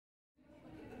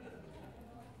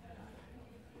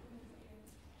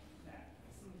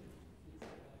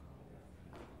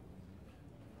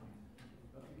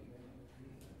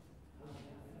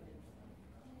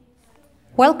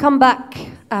Welcome back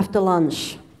after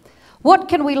lunch. What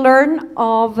can we learn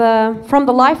from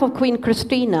the life of Queen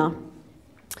Christina?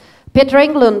 Peter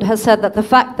Englund has said that the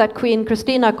fact that Queen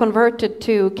Christina converted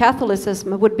to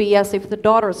Catholicism would be as if the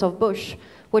daughters of Bush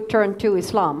would turn to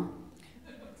Islam.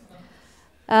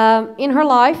 In her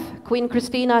life, Queen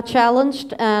Christina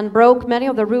challenged and broke many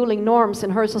of the ruling norms in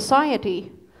her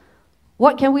society.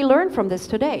 What can we learn from this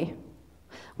today?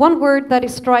 One word that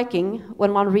is striking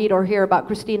when one read or hear about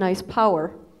Christina is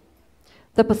power.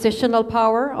 The positional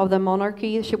power of the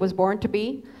monarchy she was born to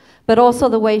be, but also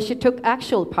the way she took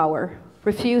actual power,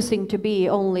 refusing to be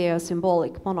only a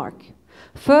symbolic monarch.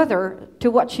 Further,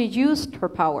 to what she used her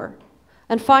power.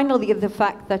 And finally, the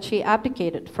fact that she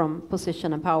abdicated from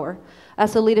position and power.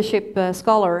 As a leadership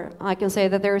scholar, I can say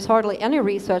that there is hardly any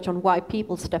research on why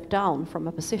people step down from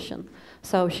a position.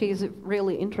 So she's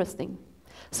really interesting.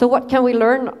 So what can we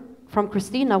learn from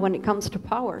Christina when it comes to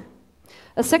power?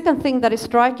 A second thing that is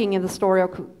striking in the story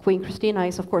of Queen Christina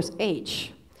is, of course,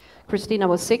 age. Christina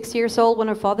was 6 years old when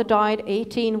her father died,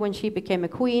 18 when she became a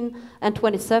queen, and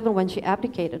 27 when she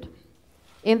abdicated.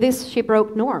 In this, she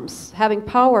broke norms, having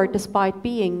power despite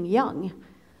being young.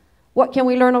 What can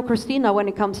we learn of Christina when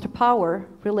it comes to power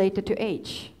related to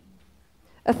age?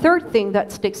 A third thing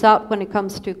that sticks out when it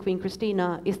comes to Queen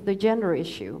Christina is the gender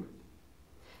issue.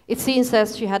 It seems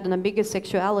as she had an ambiguous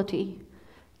sexuality.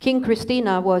 King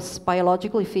Christina was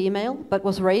biologically female, but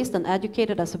was raised and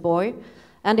educated as a boy,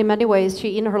 and in many ways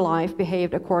she in her life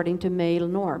behaved according to male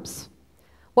norms.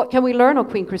 What can we learn of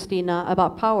Queen Christina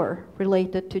about power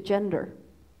related to gender?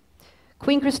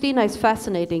 Queen Christina is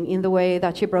fascinating in the way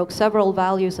that she broke several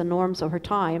values and norms of her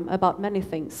time about many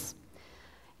things.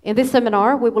 In this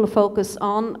seminar, we will focus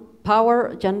on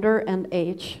power, gender, and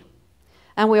age.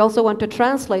 And we also want to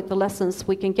translate the lessons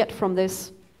we can get from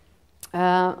this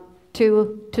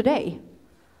to today.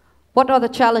 What are the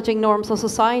challenging norms of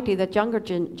society that younger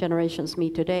generations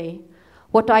meet today?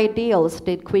 What ideals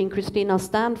did Queen Christina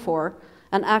stand for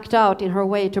and act out in her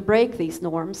way to break these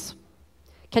norms?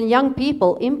 Can young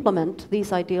people implement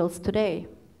these ideals today?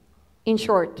 In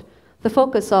short, the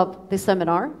focus of this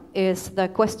seminar is the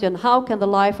question, how can the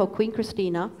life of Queen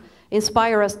Christina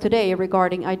inspire us today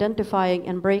regarding identifying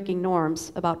and breaking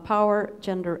norms about power,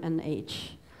 gender, and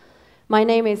age? My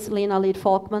name is Lina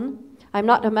Lid-Falkman. I'm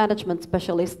not a management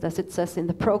specialist, as it says in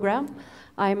the program.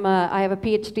 I have a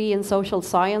PhD in social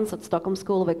science at Stockholm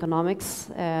School of Economics.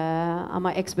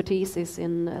 My expertise is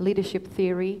in leadership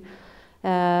theory,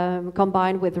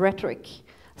 combined with rhetoric.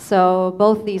 So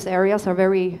both these areas are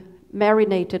very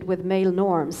marinated with male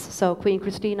norms. So Queen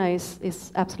Christina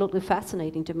is absolutely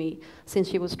fascinating to me, since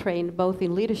she was trained both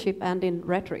in leadership and in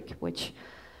rhetoric, which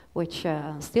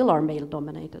still are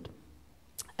male-dominated.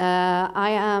 I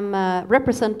am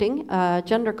representing a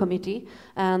gender committee,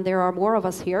 and there are more of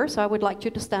us here, so I would like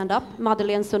you to stand up.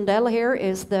 Madeleine Sundell here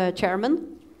is the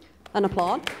chairman. An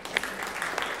applause.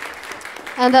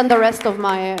 And then the rest of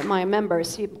my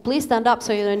members. Please stand up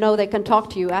so you know they can talk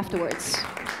to you afterwards.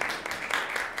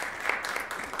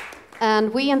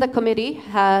 And we in the committee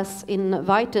has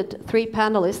invited 3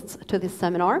 panelists to this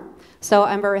seminar. So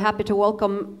I'm very happy to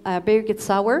welcome Birgit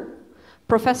Sauer,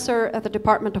 professor at the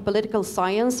Department of Political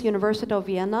Science, University of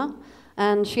Vienna.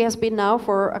 And she has been now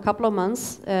for a couple of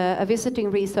months a visiting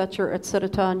researcher at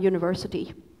Södertörn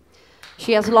University.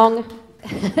 She has long,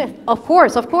 of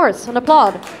course, an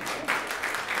applause.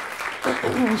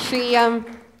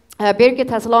 Birgit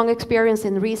has long experience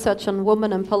in research on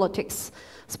women and politics,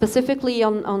 specifically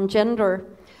on gender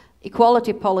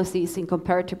equality policies in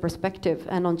comparative perspective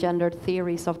and on gendered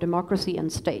theories of democracy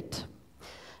and state.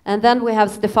 And then we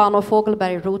have Stefano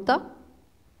Fogelberg Rota.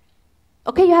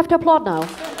 Okay, you have to applaud now.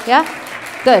 Yeah?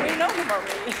 Good.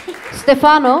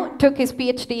 Stefano took his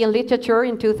PhD in literature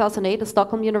in 2008 at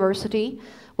Stockholm University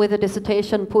with a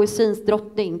dissertation Poesins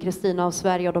drottning Christina av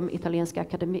Sverige och de italienska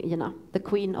akademierna, the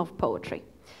Queen of Poetry.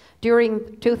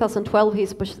 During 2012,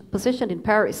 he's positioned in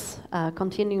Paris,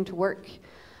 continuing to work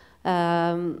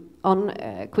on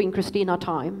Queen Christina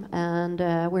time, and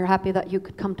we're happy that you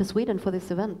could come to Sweden for this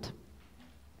event.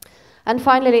 And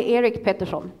finally, Erik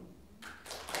Pettersson.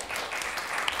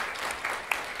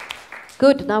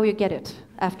 Good, now you get it,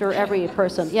 after every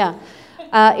person, yeah.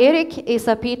 Erik is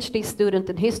a PhD student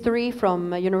in history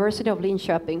from University of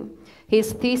Linköping.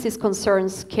 His thesis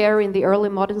concerns care in the early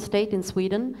modern state in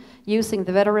Sweden, using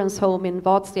the veterans' home in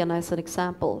Vadstena as an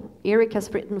example. Erik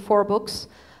has written 4 books,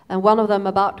 and one of them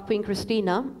about Queen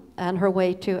Christina and her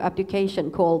way to abdication,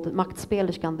 called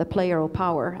Maktspelerskan, the Player of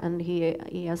Power, and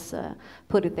he has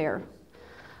put it there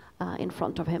in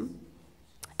front of him.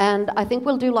 And I think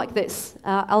we'll do like this.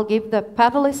 I'll give the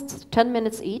panelists 10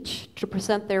 minutes each to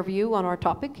present their view on our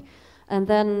topic, And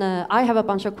then I have a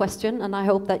bunch of questions, and I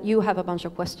hope that you have a bunch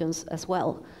of questions as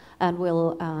well. And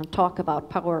we'll talk about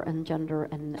power and gender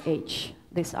and age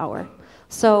this hour.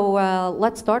 So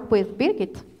let's start with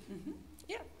Birgit. Mm-hmm.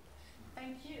 Yeah,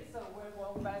 thank you. So we're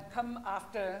welcome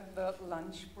after the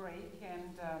lunch break,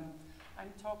 and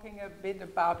I'm talking a bit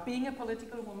about being a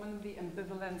political woman, the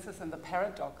ambivalences and the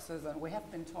paradoxes, and we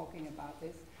have been talking about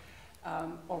this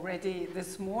already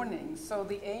this morning. So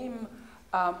the aim,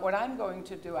 what I'm going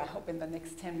to do, I hope in the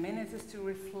next 10 minutes, is to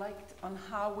reflect on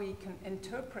how we can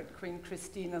interpret Queen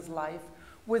Christina's life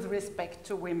with respect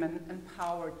to women and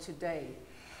power today.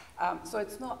 So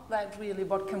it's not that really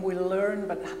what can we learn,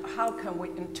 but how can we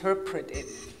interpret it?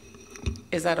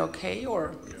 Is that okay,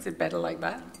 or is it better like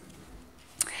that?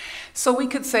 So we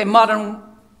could say modern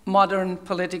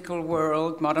political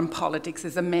world, modern politics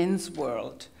is a men's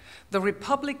world. The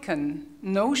Republican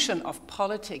notion of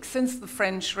politics since the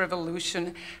French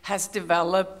Revolution has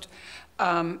developed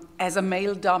as a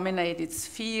male-dominated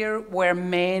sphere where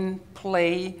men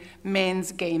play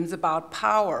men's games about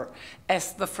power,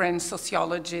 as the French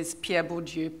sociologist Pierre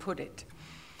Bourdieu put it.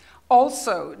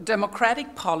 Also,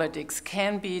 democratic politics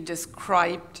can be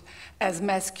described as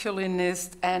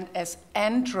masculinist and as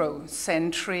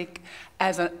androcentric,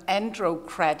 as an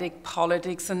androcratic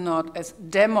politics and not as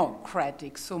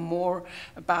democratic, so more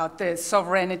about the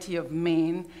sovereignty of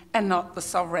men and not the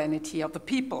sovereignty of the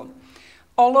people.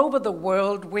 All over the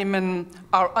world, women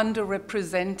are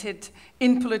underrepresented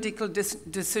in political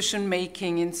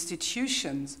decision-making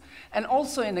institutions, and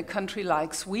also in a country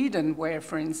like Sweden, where,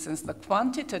 for instance, the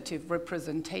quantitative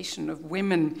representation of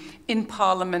women in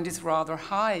parliament is rather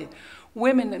high.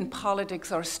 Women in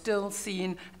politics are still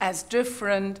seen as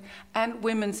different, and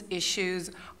women's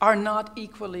issues are not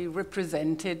equally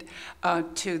represented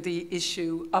to the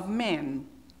issue of men.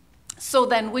 So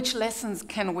then, which lessons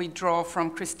can we draw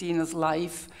from Christina's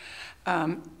life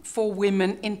for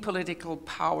women in political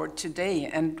power today?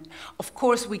 And of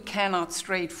course, we cannot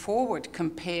straightforward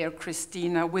compare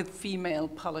Christina with female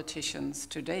politicians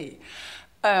today.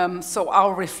 So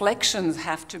our reflections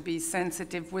have to be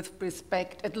sensitive with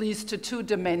respect at least to two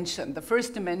dimensions. The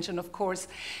first dimension, of course,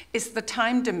 is the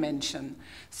time dimension.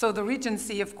 So the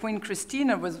regency of Queen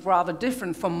Christina was rather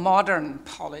different from modern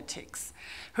politics.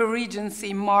 Her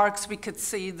regency marks, we could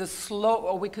say, the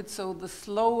slow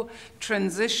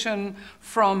transition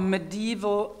from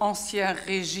medieval Ancien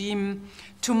Régime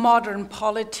to modern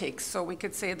politics. So we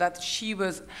could say that she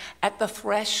was at the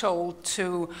threshold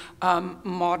to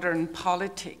modern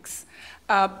politics.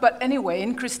 But anyway,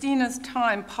 in Christina's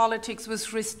time, politics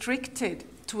was restricted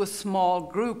to a small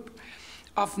group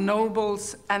of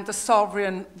nobles, and the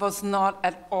sovereign was not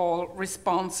at all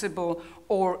responsible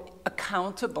or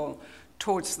accountable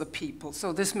towards the people.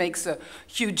 So this makes a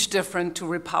huge difference to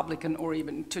Republican or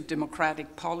even to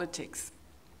democratic politics.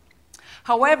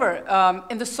 However,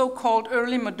 in the so-called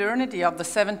early modernity of the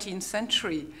 17th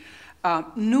century,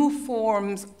 new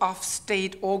forms of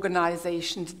state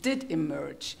organizations did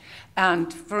emerge.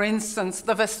 And for instance,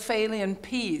 the Westphalian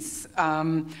Peace,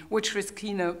 which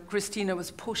Christina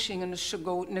was pushing and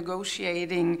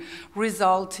negotiating,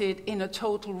 resulted in a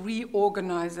total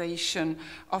reorganization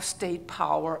of state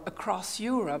power across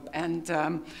Europe. And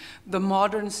the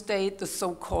modern state, the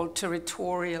so-called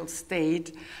territorial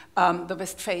state, the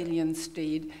Westphalian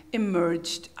state,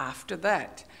 emerged after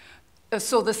that.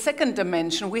 So the second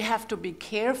dimension, we have to be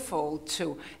careful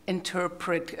to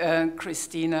interpret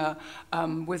Christina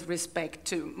with respect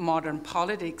to modern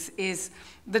politics, is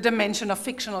the dimension of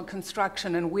fictional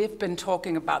construction, and we've been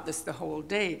talking about this the whole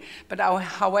day. But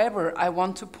however, I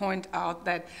want to point out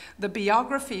that the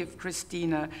biography of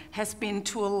Christina has been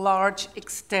to a large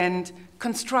extent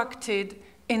constructed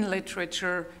in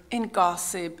literature, in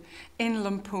gossip, in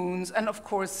lampoons, and of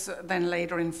course then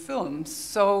later in films.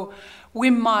 So we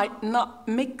might not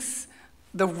mix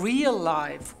the real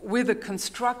life with a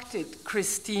constructed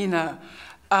Christina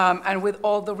and with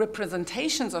all the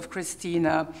representations of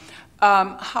Christina.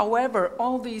 However,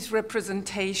 all these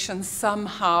representations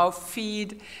somehow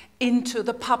feed into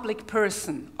the public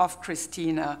person of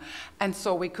Christina. And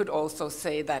so we could also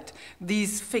say that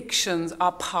these fictions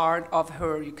are part of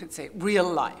her, you could say,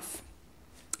 real life.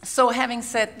 So having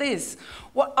said this,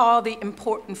 what are the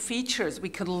important features we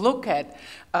could look at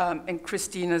in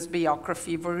Christina's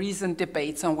biography for recent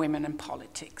debates on women in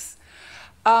politics?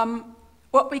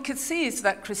 What we could see is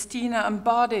that Christina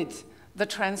embodied the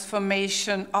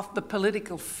transformation of the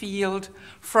political field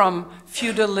from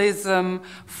feudalism,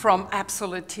 from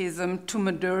absolutism to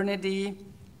modernity.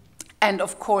 And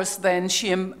of course, then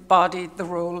she embodied the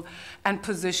role and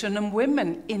position of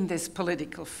women in this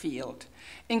political field.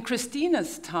 in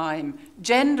Christina's time,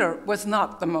 gender was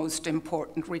not the most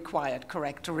important required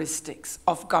characteristics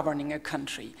of governing a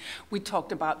country. We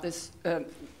talked about this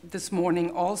this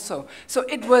morning also. So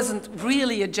it wasn't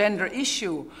really a gender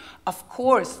issue. Of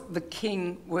course, the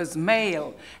king was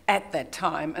male at that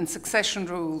time, and succession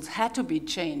rules had to be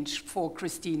changed for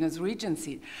Christina's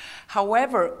regency.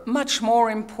 However, much more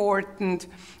important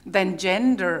than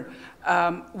gender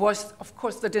was, of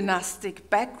course, the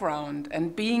dynastic background,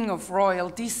 and being of royal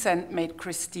descent made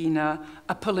Christina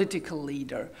a political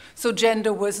leader. So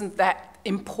gender wasn't that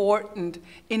important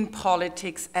in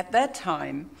politics at that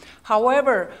time.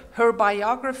 However, her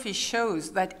biography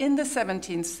shows that in the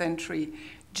 17th century,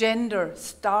 gender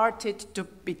started to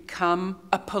become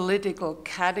a political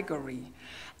category.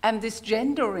 And this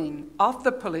gendering of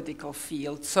the political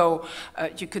field, so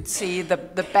you could see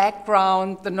the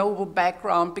background, the noble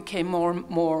background became more and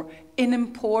more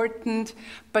unimportant,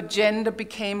 but gender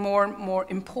became more and more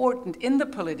important in the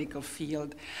political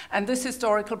field. And this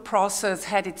historical process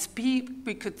had its peak,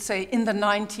 we could say, in the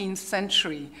 19th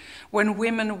century, when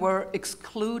women were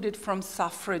excluded from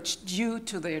suffrage due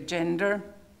to their gender,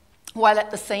 while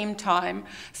at the same time,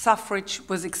 suffrage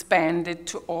was expanded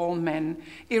to all men,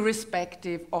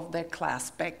 irrespective of their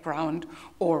class background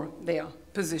or their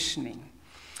positioning.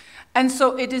 And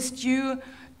so it is due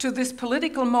to this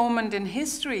political moment in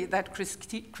history that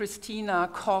Christina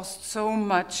caused so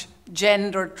much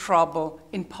gender trouble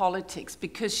in politics,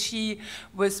 because she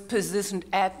was positioned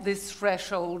at this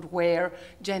threshold where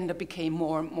gender became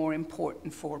more and more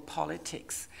important for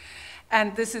politics.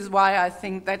 And this is why I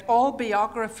think that all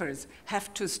biographers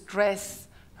have to stress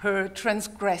her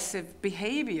transgressive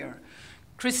behavior.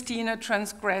 Christina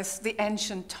transgressed the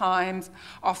ancient times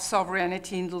of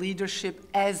sovereignty and leadership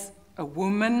as a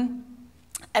woman.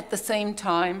 At the same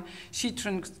time, she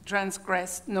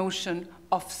transgressed notion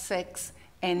of sex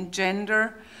and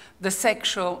gender, the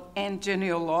sexual and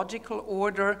genealogical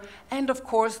order, and of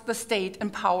course the state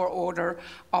and power order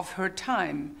of her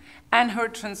time. And her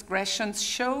transgressions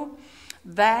show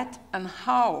that and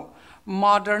how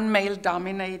modern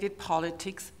male-dominated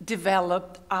politics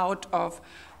developed out of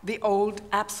the old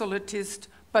absolutist,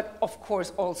 but of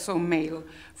course also male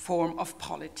form of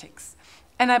politics.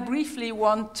 And I briefly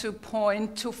want to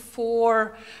point to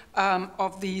four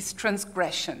of these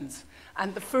transgressions.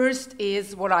 And the first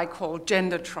is what I call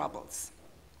gender troubles.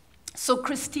 So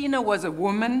Christina was a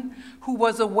woman who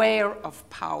was aware of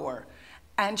power,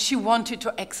 and she wanted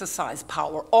to exercise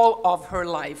power all of her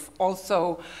life.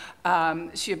 Also,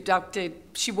 she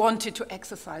wanted to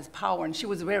exercise power, and she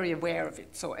was very aware of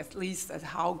it. So at least that's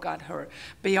how got her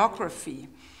biography.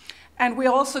 And we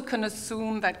also can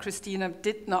assume that Christina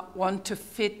did not want to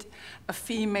fit a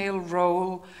female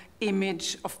role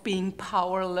image of being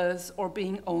powerless or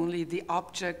being only the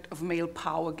object of male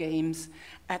power games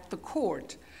at the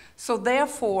court. So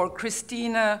therefore,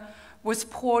 Christina was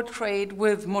portrayed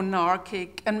with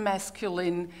monarchic and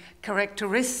masculine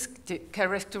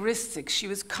characteristics. She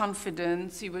was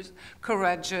confident, she was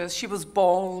courageous, she was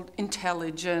bold,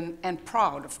 intelligent, and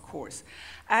proud, of course.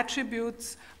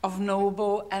 Attributes of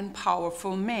noble and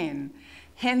powerful men.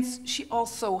 Hence, she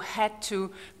also had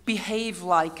to behave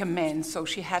like a man, so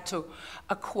she had to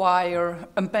acquire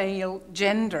a male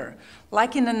gender.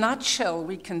 Like in a nutshell,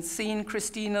 we can see in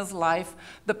Christina's life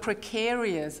the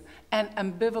precarious and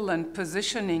ambivalent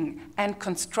positioning and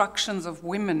constructions of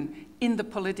women in the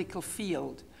political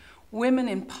field. Women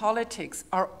in politics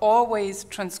are always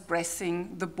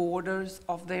transgressing the borders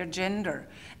of their gender,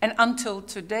 and until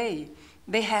today,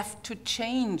 they have to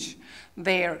change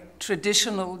their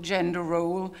traditional gender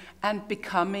role and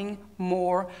becoming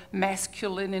more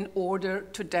masculine in order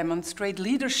to demonstrate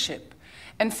leadership.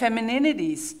 And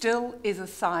femininity still is a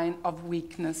sign of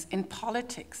weakness in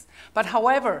politics. But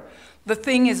however, the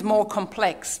thing is more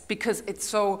complex because it's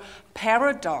so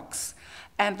paradox.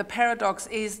 And the paradox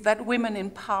is that women in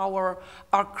power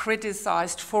are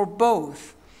criticized for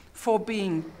both, for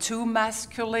being too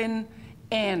masculine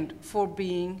and for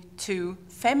being too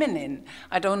feminine.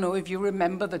 I don't know if you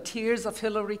remember the tears of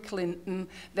Hillary Clinton.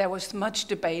 There was much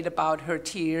debate about her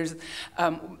tears.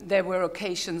 There were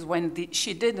occasions when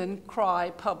she didn't cry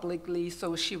publicly,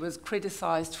 so she was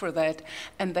criticized for that.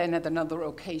 And then at another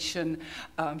occasion,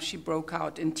 she broke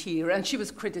out in tears, and she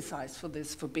was criticized for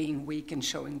this, for being weak and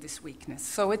showing this weakness.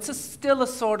 So it's still a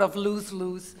sort of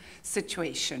lose-lose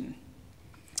situation.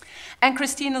 And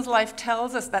Christina's life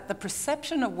tells us that the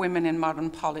perception of women in modern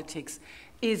politics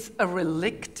is a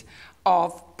relict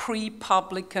of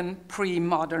pre-publican,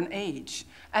 pre-modern age,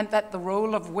 and that the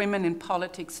role of women in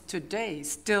politics today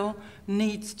still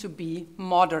needs to be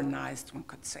modernized, one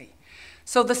could say.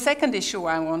 So the second issue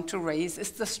I want to raise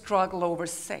is the struggle over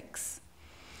sex.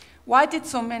 Why did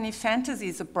so many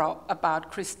fantasies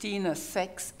about Christina's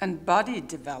sex and body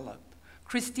develop?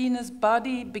 Christina's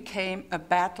body became a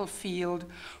battlefield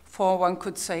for, one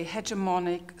could say,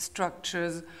 hegemonic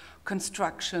structures,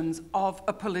 constructions of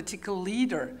a political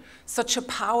leader. Such a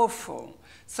powerful,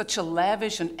 such a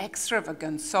lavish and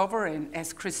extravagant sovereign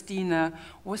as Christina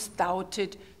was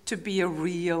doubted to be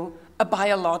a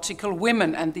biological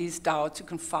woman, and these doubts, you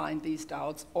can find these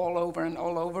doubts all over and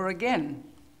all over again.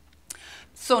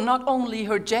 So not only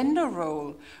her gender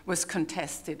role was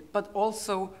contested, but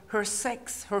also her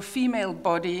sex, her female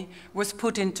body was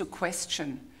put into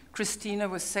question. Christina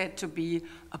was said to be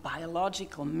a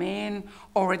biological man,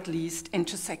 or at least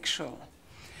intersexual.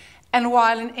 And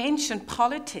while in ancient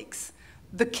politics,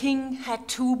 the king had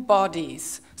two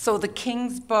bodies, so the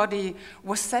king's body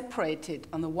was separated,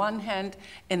 on the one hand,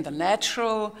 in the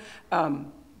natural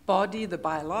body, the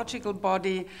biological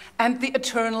body, and the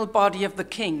eternal body of the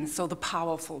king, so the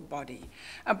powerful body.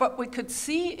 What we could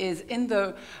see is in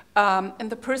the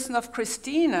person of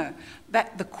Christina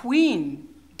that the queen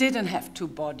didn't have two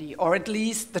bodies, or at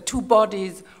least the two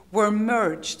bodies were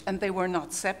merged and they were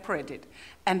not separated.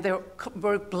 And they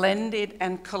were blended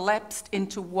and collapsed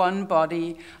into one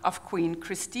body of Queen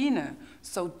Christina.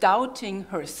 So doubting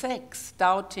her sex,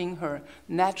 doubting her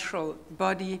natural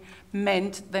body,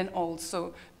 meant then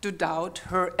also to doubt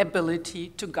her ability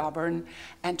to govern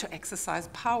and to exercise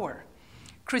power.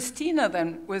 Christina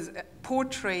then was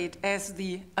portrayed as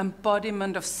the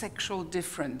embodiment of sexual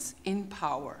difference in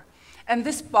power. And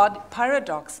this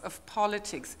paradox of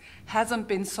politics hasn't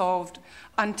been solved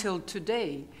until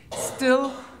today.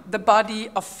 Still, the body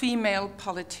of female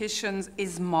politicians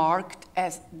is marked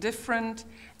as different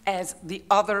as the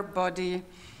other body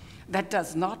that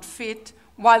does not fit,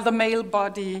 while the male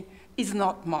body is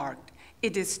not marked.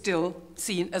 It is still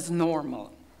seen as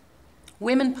normal.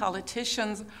 Women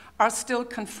politicians are still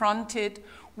confronted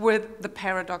with the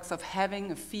paradox of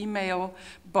having a female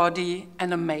body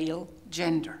and a male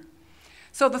gender.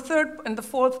 So the third and the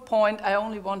fourth point, I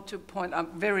only want to point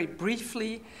out very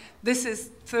briefly. This is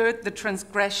third, the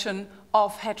transgression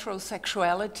of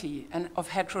heterosexuality and of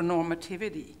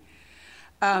heteronormativity.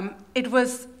 It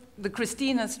was the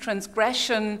Christina's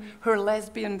transgression, her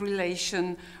lesbian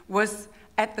relation was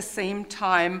at the same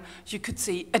time, you could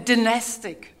see, a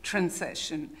dynastic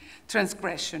transgression.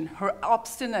 Her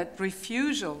obstinate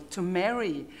refusal to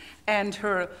marry and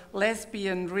her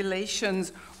lesbian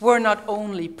relations were not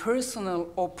only personal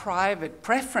or private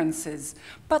preferences,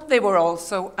 but they were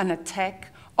also an attack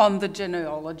on the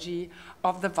genealogy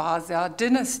of the Vasa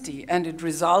dynasty, and it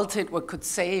resulted, we could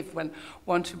say, if one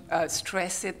want to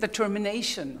stress it, the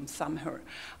termination somehow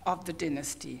of the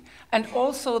dynasty. And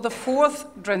also the fourth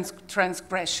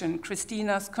transgression,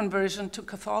 Christina's conversion to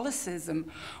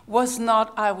Catholicism, was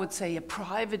not, I would say, a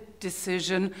private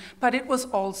decision, but it was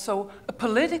also a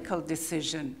political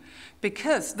decision,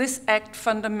 because this act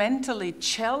fundamentally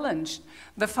challenged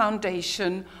the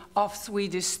foundation of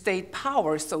Swedish state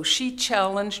power. So she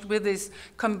challenged with this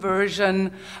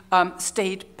conversion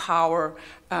state power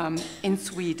in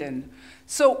Sweden.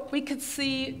 So we could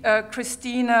see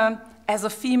Christina as a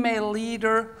female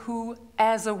leader who,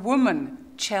 as a woman,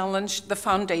 challenged the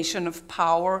foundation of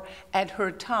power at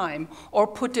her time. Or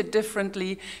put it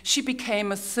differently, she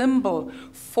became a symbol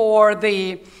for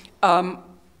the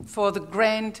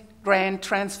grand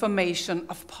transformation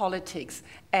of politics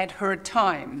at her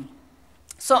time.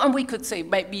 So, and we could say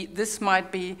maybe this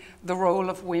might be the role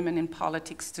of women in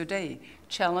politics today,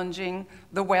 challenging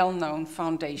the well-known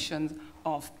foundations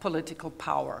of political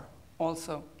power,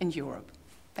 also in Europe.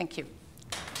 Thank you.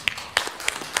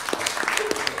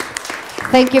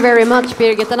 Thank you very much,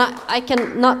 Birgit. And I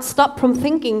cannot stop from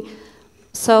thinking,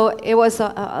 so it was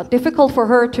difficult for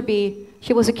her to be,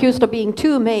 she was accused of being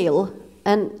too male.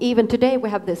 And even today we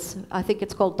have this, I think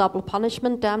it's called double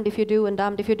punishment, damned if you do and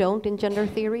damned if you don't in gender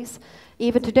theories.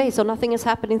 Even today, so nothing has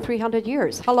happened in 300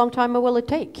 years. How long time will it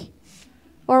take?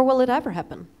 Or will it ever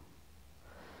happen?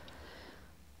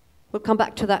 We'll come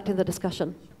back to that in the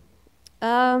discussion.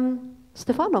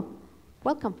 Stefano,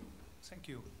 welcome. Thank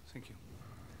you, thank you.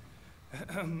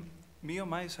 Me on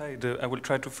my side, I will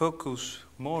try to focus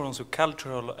more on the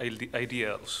cultural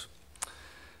ideals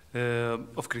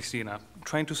of Christina,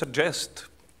 trying to suggest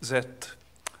that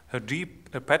her deep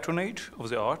patronage of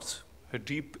the arts, her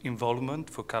deep involvement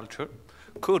for culture,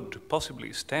 could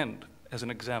possibly stand as an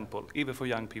example, even for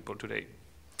young people today.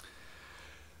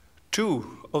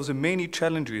 Two of the many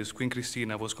challenges Queen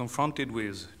Christina was confronted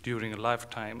with during her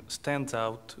lifetime stands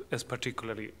out as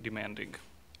particularly demanding,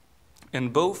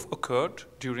 and both occurred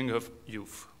during her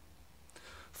youth.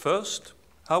 First,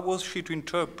 how was she to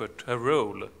interpret her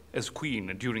role as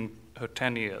queen during her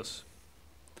 10 years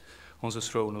on the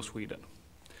throne of Sweden?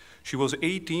 She was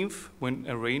 18th when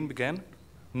her reign began,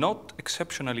 not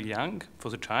exceptionally young for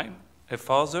the time. Her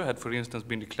father had, for instance,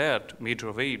 been declared major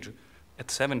of age at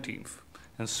 17th,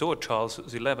 and so Charles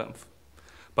XI,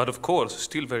 but of course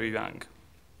still very young.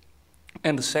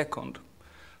 And second,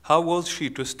 how was she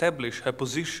to establish her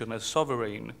position as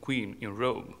sovereign queen in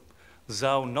Rome,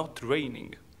 thou not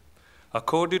reigning,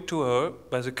 accorded to her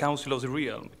by the Council of the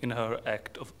Realm in her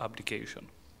act of abdication?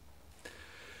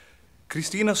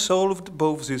 Christina solved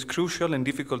both these crucial and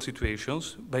difficult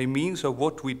situations by means of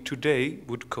what we today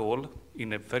would call,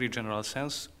 in a very general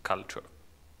sense, culture.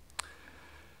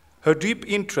 Her deep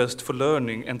interest for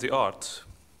learning and the arts,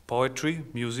 poetry,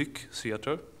 music,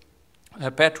 theater,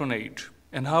 her patronage,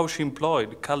 and how she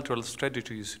employed cultural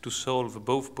strategies to solve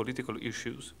both political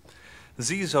issues.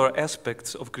 These are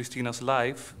aspects of Christina's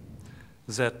life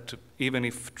that, even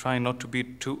if trying not to be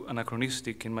too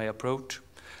anachronistic in my approach,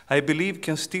 I believe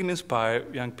can still inspire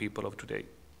young people of today.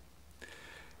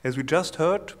 As we just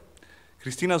heard,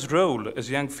 Christina's role as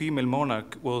young female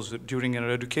monarch was, during her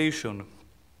education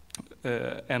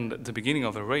and the beginning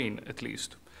of her reign at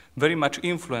least, very much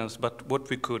influenced by what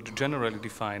we could generally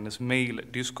define as male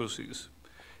discourses,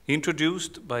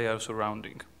 introduced by her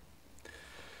surrounding.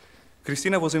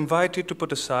 Christina was invited to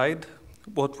put aside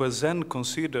what were then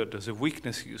considered the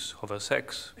weaknesses of her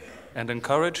sex and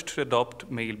encouraged to adopt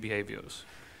male behaviors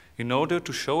in order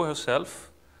to show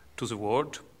herself to the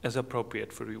world as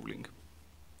appropriate for ruling.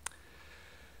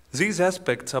 These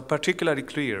aspects are particularly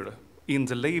clear in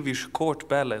the lavish court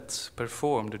ballets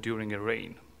performed during her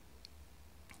reign.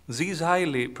 These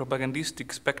highly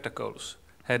propagandistic spectacles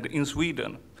had in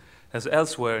Sweden, as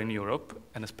elsewhere in Europe,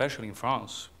 and especially in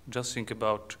France, just think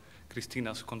about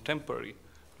Christina's contemporary,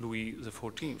 Louis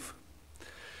XIV,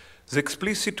 the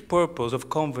explicit purpose of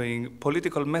conveying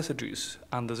political messages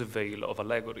under the veil of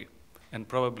allegory. And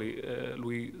probably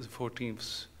Louis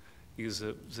XIV is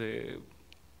the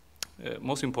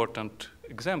most important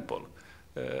example,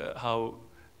 how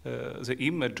the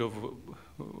image of,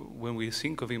 when we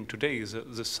think of him today, is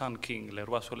the Sun King, Le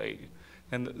Roi Soleil.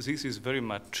 And this is very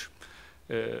much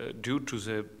due to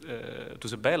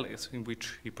the ballets in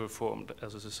which he performed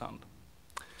as the sun.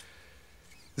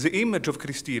 The image of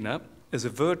Christina as a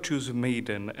virtuous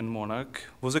maiden and monarch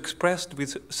was expressed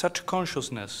with such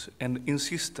consciousness and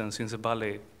insistence in the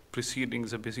ballet preceding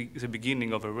the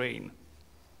beginning of her reign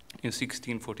in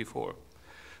 1644,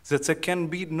 that there can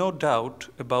be no doubt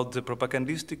about the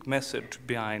propagandistic message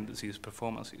behind these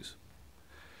performances.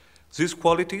 These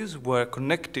qualities were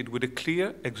connected with a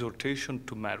clear exhortation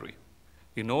to marry,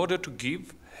 in order to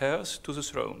give heirs to the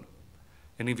throne,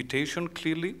 an invitation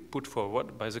clearly put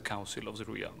forward by the Council of the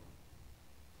Realm.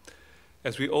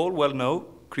 As we all well know,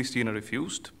 Christina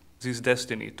refused this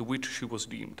destiny to which she was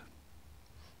deemed,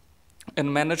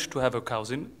 and managed to have her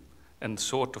cousin and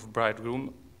sort of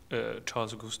bridegroom,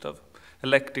 Charles Gustav,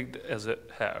 elected as a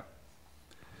heir.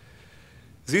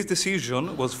 This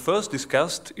decision was first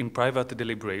discussed in private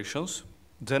deliberations,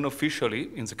 then officially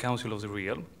in the Council of the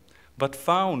Realm, but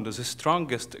found the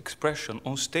strongest expression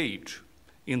on stage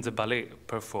in the ballet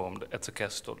performed at the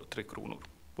Castle Tre Kronor,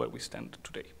 where we stand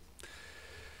today.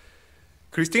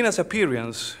 Christina's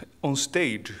appearance on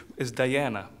stage as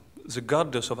Diana, the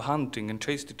goddess of hunting and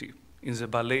chastity, in the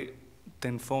ballet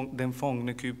Den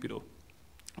fångne Cupido,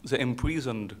 the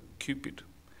imprisoned Cupid,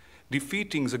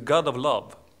 defeating the god of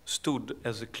love, stood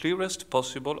as the clearest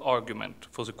possible argument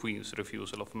for the queen's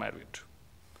refusal of marriage.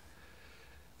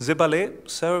 The ballet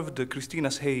served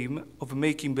Christina's aim of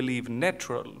making believe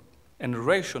natural and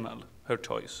rational her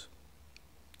choice.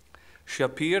 She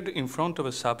appeared in front of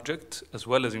a subject, as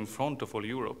well as in front of all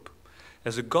Europe,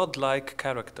 as a godlike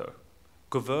character,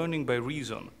 governing by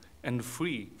reason and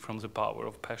free from the power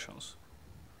of passions.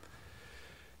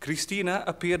 Christina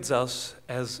appeared thus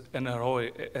as an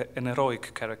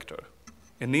heroic character,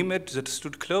 an image that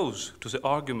stood close to the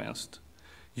arguments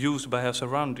used by her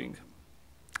surrounding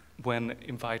when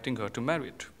inviting her to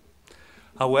marriage.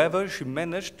 However, she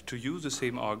managed to use the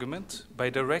same argument by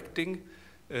directing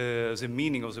the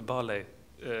meaning of the ballet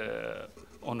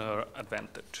on her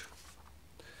advantage.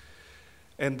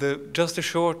 And just a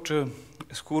short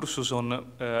excursus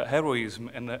on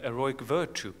heroism and heroic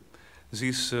virtue,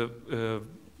 these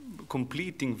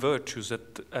completing virtues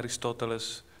that Aristotle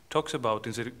talks about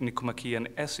in the Nicomachean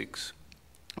Ethics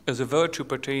as a virtue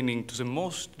pertaining to the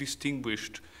most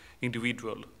distinguished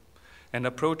individual and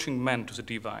approaching man to the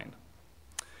divine.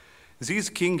 These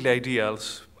kingly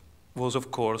ideals was,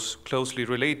 of course, closely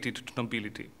related to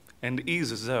nobility and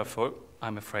is therefore,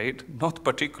 I'm afraid, not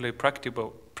particularly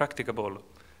practicable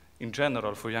in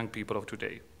general for young people of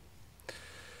today.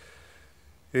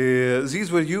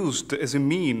 These were used as a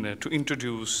mean to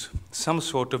introduce some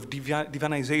sort of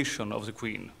divinization of the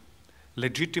Queen,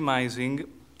 legitimizing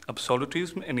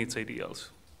absolutism and its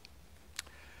ideals.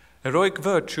 Heroic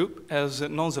virtue has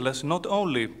nonetheless not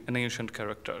only an ancient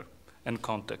character and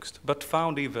context, but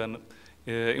found even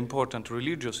important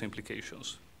religious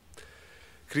implications.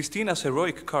 Christina's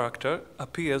heroic character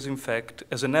appears, in fact,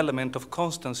 as an element of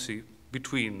constancy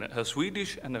between her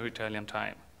Swedish and her Italian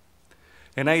time,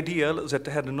 an ideal that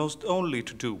had not only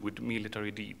to do with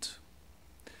military deeds.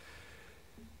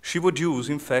 She would use,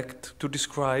 in fact, to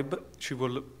describe, she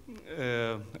will,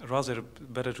 rather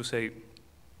better to say,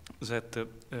 that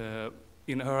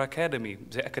in her academy,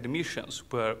 the academicians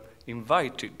were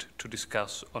invited to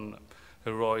discuss on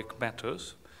heroic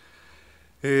matters,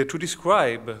 to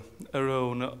describe her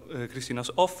own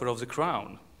Christina's offer of the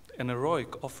crown, an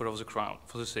heroic offer of the crown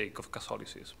for the sake of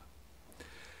Catholicism.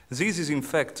 This is in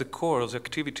fact the core of the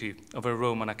activity of a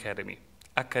Roman academy,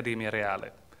 Accademia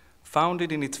Reale,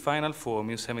 founded in its final form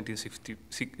in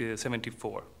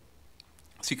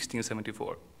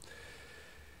 1674,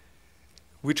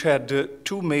 which had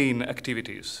two main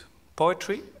activities,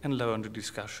 poetry and learned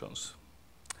discussions.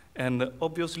 And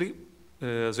obviously,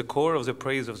 the core of the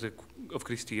praise of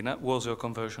Christina was her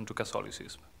conversion to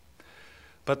Catholicism.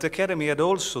 But the Academy had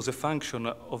also the function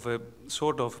of a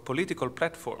sort of political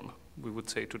platform, we would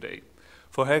say today,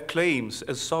 for her claims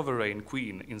as sovereign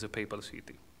queen in the papal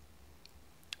city.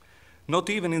 Not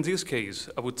even in this case,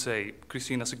 I would say,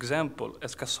 Christina's example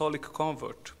as Catholic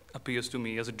convert appears to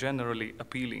me as generally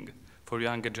appealing for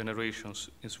younger generations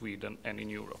in Sweden and in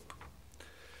Europe.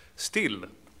 Still,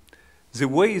 the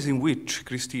ways in which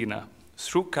Christina,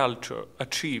 through culture,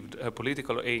 achieved her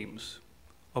political aims,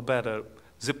 or better,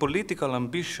 the political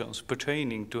ambitions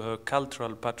pertaining to her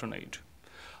cultural patronage,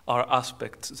 are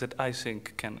aspects that I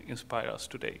think can inspire us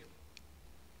today.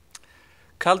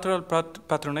 Cultural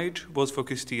patronage was for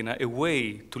Christina a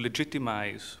way to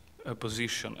legitimize her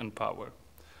position and power,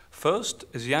 first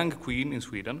as young queen in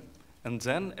Sweden, and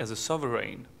then as a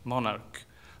sovereign monarch,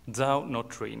 thou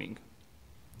not reigning.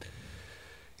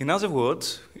 In other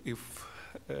words, if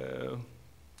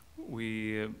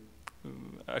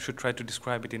I should try to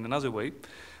describe it in another way,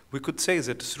 we could say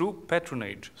that through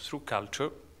patronage, through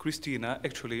culture, Christina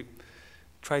actually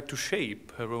tried to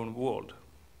shape her own world.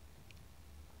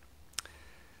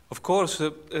 Of course,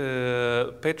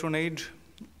 patronage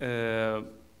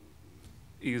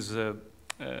is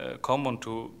common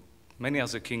to many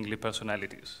other kingly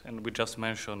personalities, and we just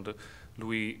mentioned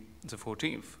Louis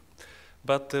XIV.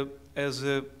 But as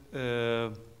it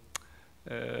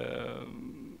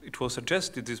was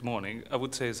suggested this morning, I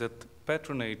would say that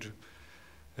patronage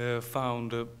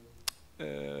found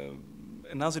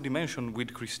another dimension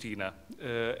with Christina,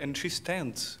 and she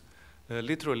stands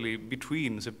literally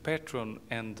between the patron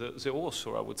and the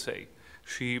author, I would say.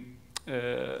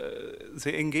 The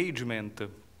engagement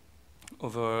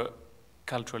of her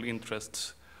cultural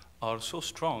interests are so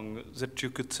strong that you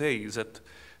could say that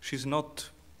she's not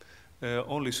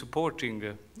only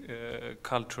supporting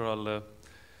cultural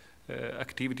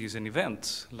activities and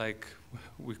events, like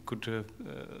we could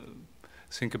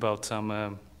think about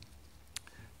some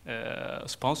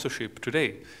sponsorship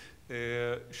today.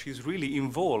 She's really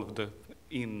involved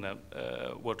in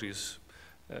what is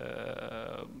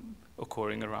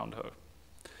occurring around her.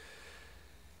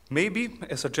 Maybe,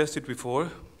 as suggested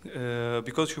before,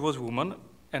 because she was a woman,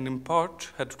 and in part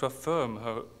had to affirm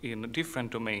her in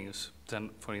different domains than,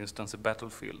 for instance, the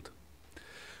battlefield.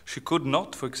 She could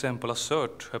not, for example,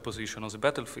 assert her position on the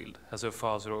battlefield as her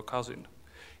father or cousin,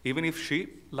 even if she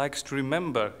likes to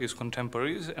remember his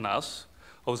contemporaries and us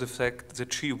of the fact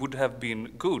that she would have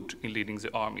been good in leading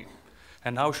the army,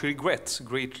 and how she regrets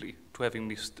greatly to having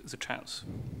missed the chance.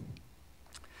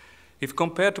 If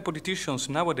compared to politicians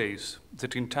nowadays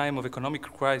that in time of economic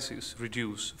crisis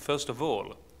reduce, first of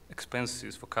all,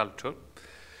 expenses for culture,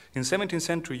 in 17th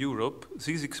century Europe,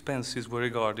 these expenses were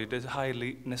regarded as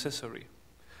highly necessary.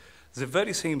 The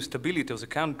very same stability of the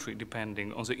country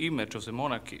depending on the image of the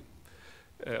monarchy,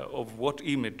 of what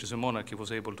image the monarchy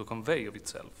was able to convey of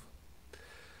itself.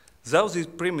 Though these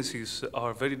premises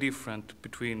are very different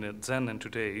between then and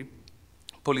today,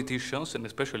 politicians, and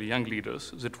especially young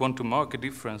leaders, that want to mark a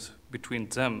difference between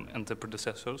them and their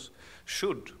predecessors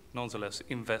should, nonetheless,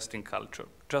 invest in culture,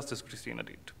 just as Christina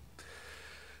did.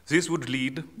 This would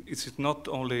lead, it's not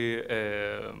only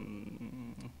a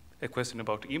question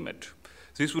about image,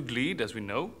 this would lead, as we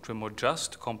know, to a more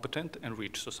just, competent, and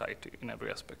rich society in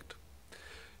every aspect.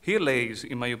 Here lays,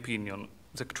 in my opinion,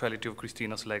 the actuality of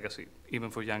Christina's legacy, even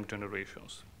for young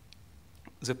generations.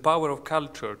 The power of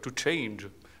culture to change,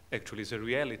 actually, the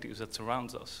realities that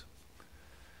surrounds us.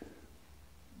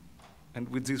 And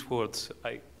with these words,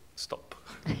 I stop.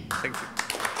 Thank you.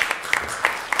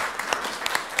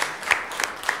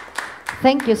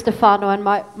 Thank you, Stefano. And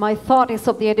my thought is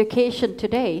of the education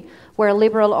today, where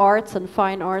liberal arts and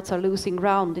fine arts are losing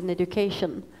ground in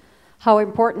education. How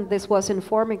important this was in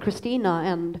forming Christina,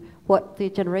 and what the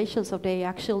generations of today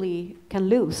actually can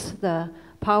lose the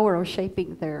power of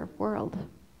shaping their world.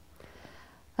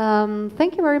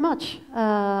 Thank you very much.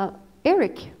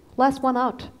 Eric, last one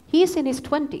out. He's in his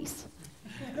 20s.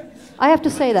 I have to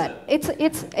say that.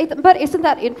 But isn't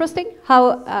that interesting?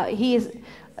 How he is...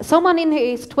 Someone in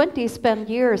his 20s spent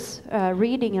years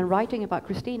reading and writing about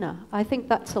Christina. I think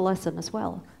that's a lesson as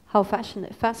well, how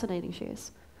fascinating she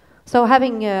is. So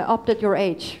having opted your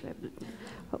age,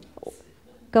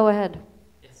 go ahead.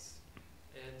 Yes.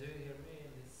 Do you hear me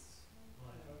in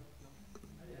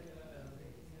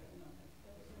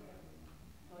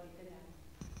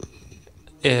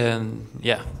this?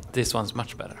 Yeah, this one's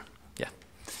much better.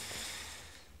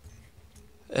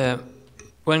 Yeah.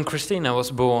 When Christina was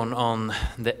born on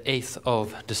the 8th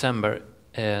of December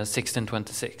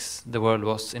 1626, the world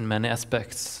was in many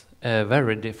aspects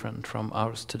very different from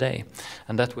ours today,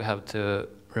 and that we have to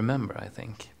remember, I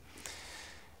think.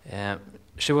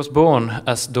 She was born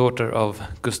as daughter of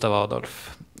Gustav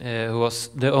Adolf, who was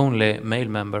the only male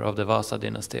member of the Vasa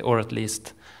dynasty, or at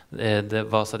least the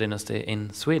Vasa dynasty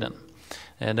in Sweden.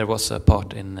 There was a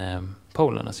part in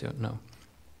Poland, as you know.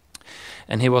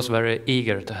 And he was very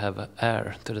eager to have an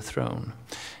heir to the throne.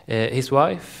 His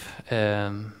wife,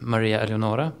 Maria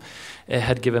Eleonora,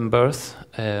 had given birth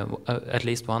at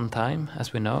least one time,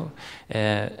 as we know,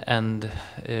 and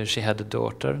she had a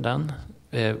daughter then,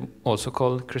 also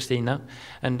called Christina,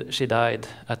 and she died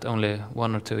at only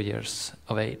 1 or 2 years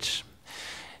of age.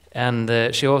 And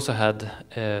she also had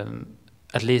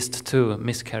at least 2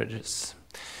 miscarriages.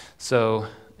 So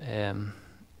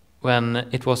when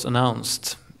it was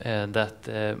announced that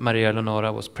Maria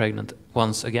Eleonora was pregnant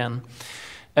once again,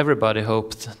 everybody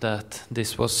hoped that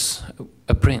this was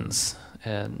a prince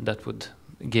that would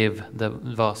give the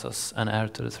Vasas an heir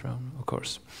to the throne, of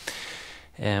course.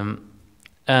 And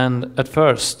at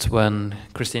first, when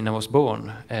Christina was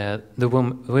born, the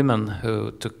women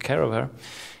who took care of her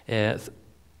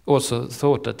also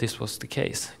thought that this was the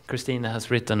case. Christina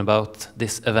has written about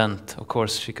this event. Of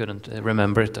course, she couldn't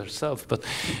remember it herself, but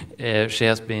she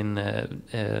has been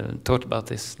taught about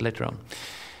this later on.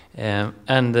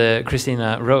 And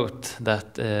Christina wrote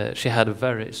that she had a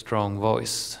very strong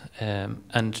voice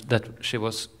and that she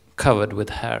was covered with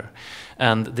hair.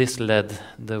 And this led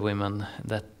the women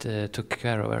that took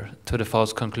care of her to the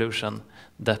false conclusion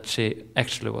that she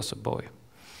actually was a boy.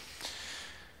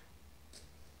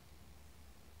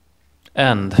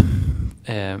 And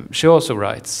she also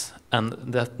writes, and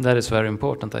that is very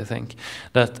important, I think,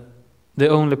 that the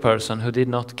only person who did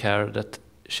not care that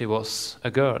she was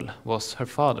a girl was her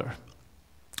father,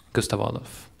 Gustav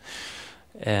Adolf.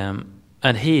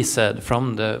 And he said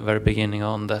from the very beginning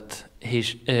on that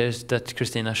that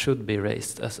Christina should be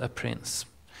raised as a prince,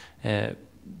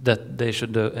 that they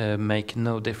should make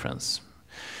no difference.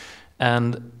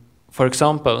 And for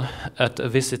example, at a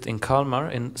visit in Kalmar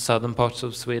in southern parts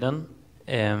of Sweden,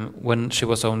 when she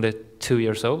was only 2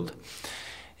 years old,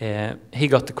 he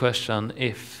got the question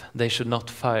if they should not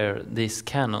fire these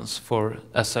cannons for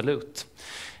a salute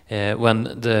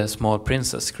when the small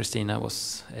princess Christina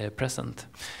was present.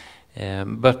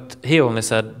 But he only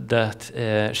said that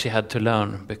she had to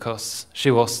learn because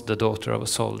she was the daughter of a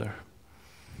soldier.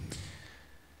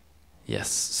 Yes,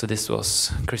 so this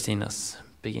was Christina's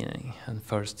beginning and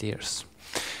first years.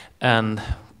 And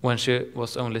when she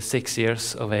was only 6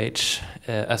 years of age,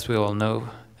 as we all know,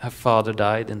 her father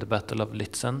died in the Battle of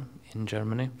Lützen in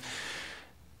Germany.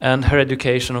 And her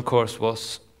education, of course,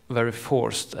 was very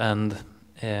forced, and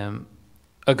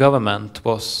a government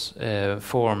was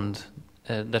formed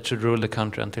that should rule the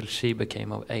country until she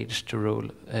became of age to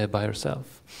rule by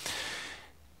herself.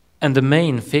 And the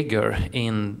main figure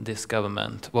in this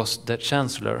government was the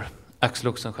chancellor,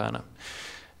 Axel Oxenstierna.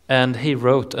 And he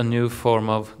wrote a new form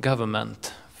of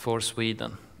government for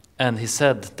Sweden. And he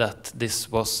said that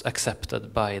this was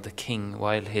accepted by the king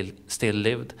while he still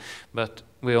lived. But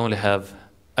we only have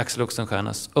Axel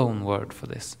Oxenstierna's own word for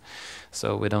this.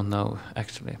 So we don't know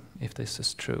actually if this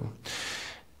is true.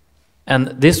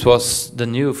 And this was the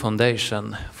new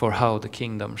foundation for how the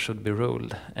kingdom should be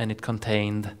ruled. And it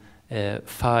contained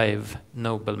 5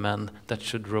 noblemen that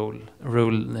should rule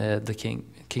the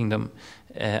kingdom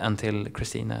until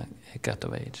Christina got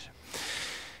of age.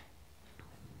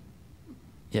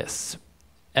 Yes.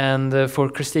 And for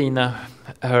Christina,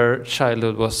 her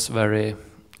childhood was very,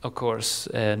 of course,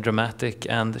 dramatic,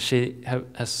 and she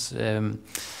has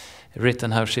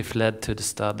written how she fled to the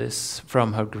studies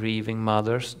from her grieving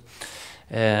mothers.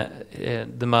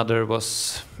 The mother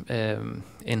was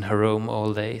in her room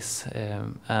all days,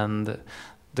 and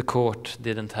the court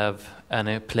didn't have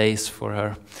any place for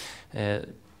her,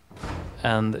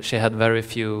 and she had very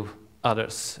few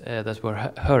others that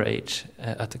were her age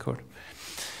at the court.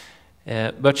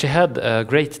 But she had a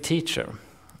great teacher.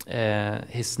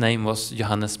 His name was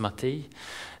Johannes Matti,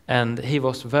 and he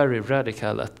was very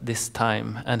radical at this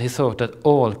time, and he thought that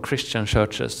all Christian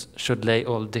churches should lay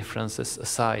all differences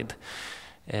aside.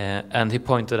 And he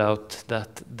pointed out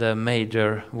that the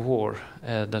major war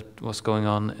that was going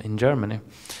on in Germany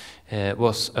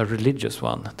was a religious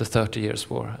one, the 30 Years'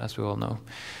 War, as we all know.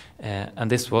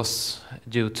 And this was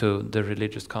due to the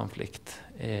religious conflict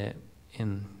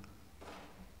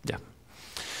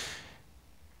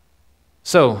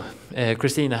So,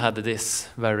 Christina had this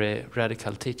very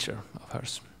radical teacher of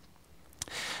hers.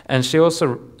 And she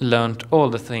also learned all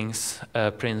the things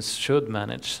a prince should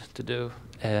manage to do,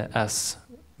 as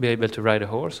be able to ride a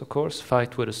horse, of course,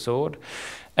 fight with a sword.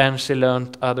 And she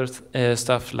learned other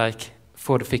stuff like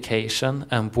fortification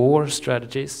and war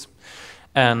strategies.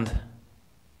 And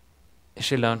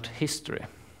she learned history.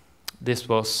 This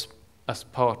was as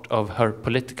part of her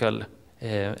political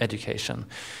education.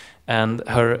 And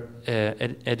her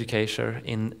educator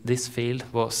in this field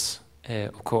was,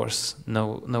 of course,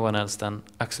 no one else than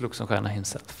Axel Oxenstierna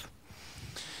himself.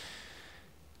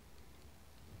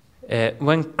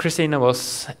 When Christina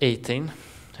was 18,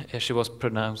 she was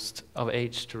pronounced of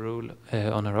age to rule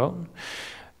on her own.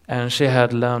 And she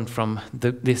had learned from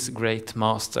this great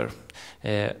master.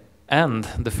 And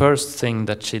the first thing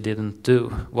that she didn't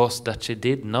do was that she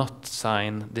did not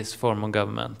sign this form of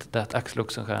government that Axel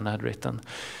Oxenstierna had written.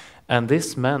 And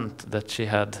this meant that she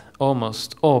had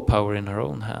almost all power in her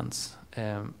own hands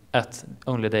at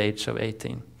only the age of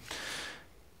 18.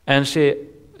 And she,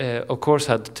 of course,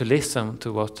 had to listen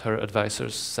to what her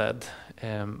advisors said,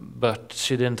 but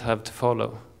she didn't have to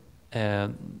follow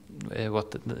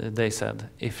what they said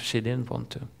if she didn't want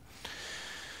to.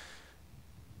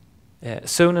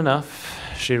 Soon enough,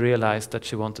 she realized that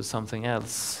she wanted something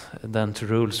else than to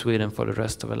rule Sweden for the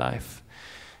rest of her life.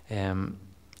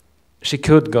 She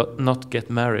could not get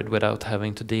married without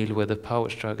having to deal with the power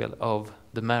struggle of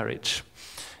the marriage.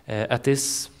 At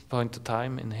this point of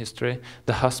time in history,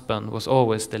 the husband was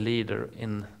always the leader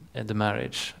in the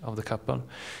marriage of the couple.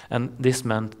 And this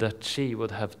meant that she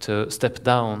would have to step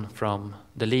down from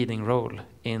the leading role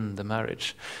in the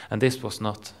marriage. And this was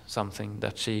not something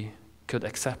that she could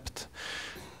accept.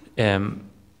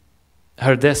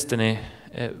 Her destiny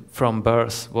from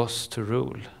birth was to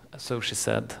rule, so she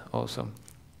said also.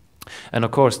 And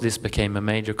of course this became a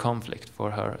major conflict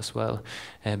for her as well,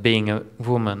 being a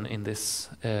woman in this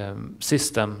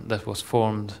system that was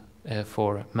formed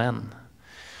for men.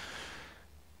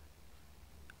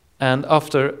 And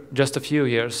after just a few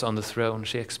years on the throne,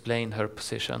 she explained her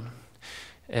position.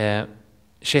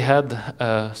 She had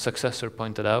a successor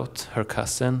pointed out, her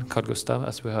cousin, Carl Gustav,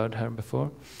 as we heard her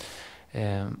before.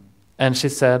 And she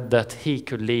said that he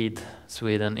could lead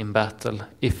Sweden in battle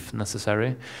if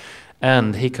necessary.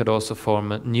 And he could also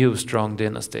form a new strong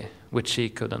dynasty, which she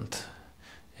couldn't.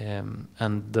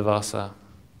 And the Vasa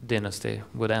dynasty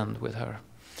would end with her.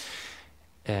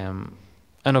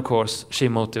 And of course, she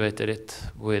motivated it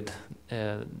with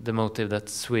the motive that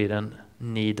Sweden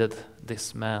needed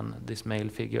this man, this male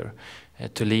figure,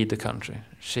 to lead the country.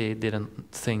 She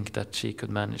didn't think that she could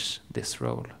manage this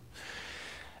role.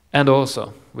 And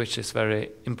also, which is very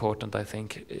important, I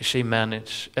think, she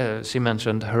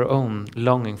mentioned her own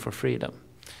longing for freedom.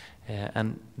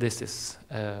 And this is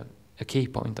a key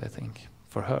point, I think,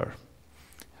 for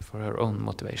her own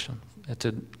motivation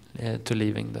to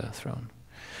leaving the throne.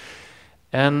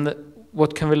 And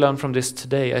what can we learn from this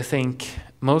today? I think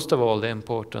most of all the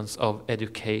importance of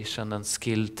education and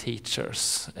skilled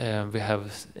teachers. We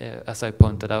have, as I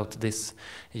pointed out, this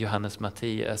Johannes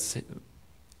Matti,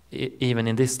 even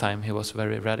in this time he was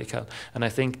very radical. And I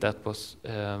think that was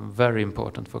very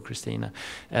important for Christina.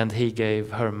 And he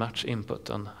gave her much input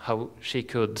on how she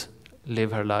could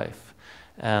live her life.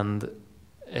 And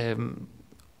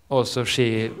also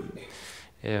she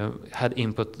had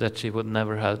input that she would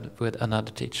never have with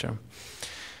another teacher.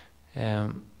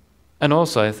 And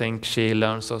also I think she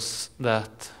learns us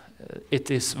that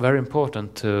it is very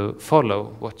important to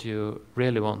follow what you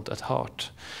really want at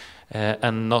heart,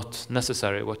 and not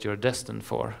necessarily what you're destined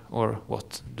for or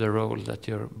what the role that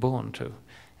you're born to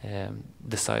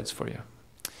decides for you.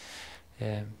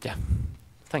 Yeah.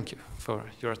 thank you for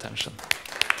your attention.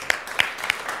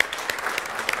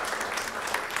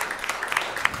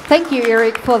 Thank you,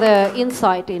 Erik, for the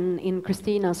insight in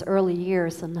Christina's early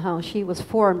years and how she was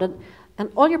formed. And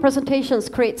all your presentations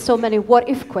create so many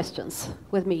what-if questions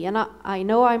with me. And I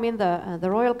know I'm in the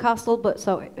royal castle, but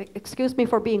so excuse me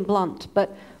for being blunt,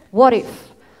 but what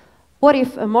if? What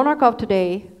if a monarch of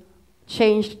today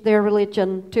changed their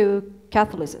religion to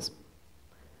Catholicism?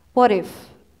 What if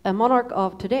a monarch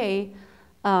of today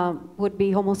would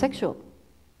be homosexual?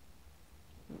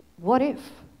 What if?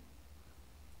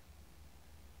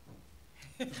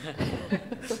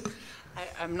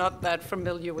 I'm not that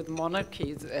familiar with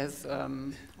monarchies, as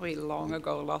we long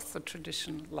ago lost the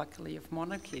tradition, luckily, of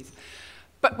monarchies.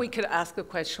 But we could ask a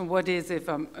question, what is if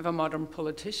a modern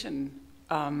politician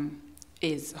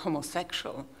is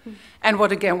homosexual? And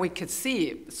what, again, we could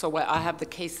see, so I have the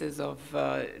cases of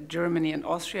Germany and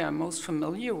Austria I'm most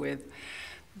familiar with,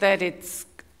 that it's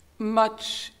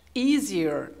much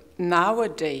easier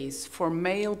nowadays for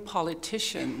male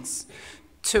politicians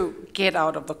to get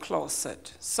out of the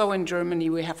closet. So in Germany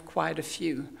we have quite a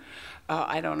few.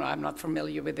 I don't know, I'm not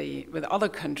familiar with other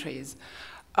countries.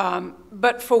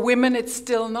 But for women it's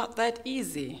still not that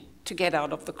easy to get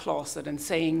out of the closet and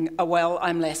saying, oh, well,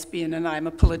 I'm lesbian and I'm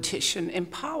a politician in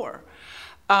power.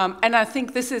 And I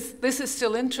think this is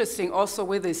still interesting also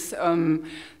with this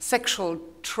sexual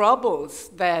troubles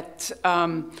that,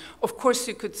 of course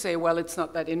you could say, well, it's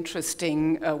not that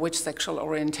interesting which sexual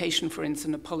orientation, for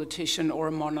instance, a politician or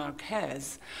a monarch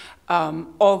has.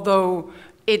 Although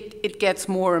it gets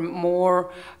more and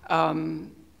more,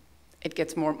 it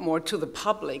gets more to the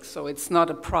public, so it's not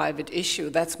a private issue.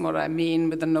 That's what I mean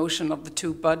with the notion of the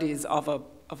two bodies of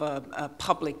a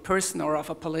public person or of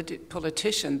a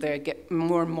politician. They get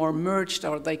more and more merged,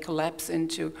 or they collapse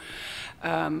into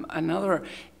another.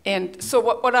 And so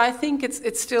what I think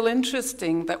it's still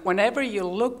interesting that whenever you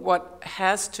look what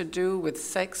has to do with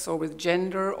sex or with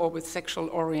gender or with sexual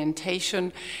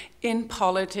orientation in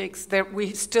politics, that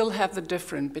we still have the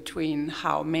difference between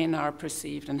how men are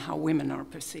perceived and how women are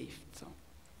perceived. So.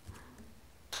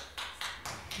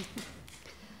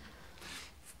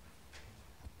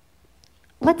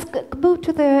 Let's move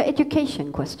to the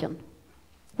education question.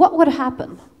 What would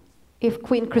happen if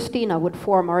Queen Christina would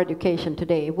form our education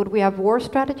today? Would we have war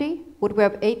strategy? Would we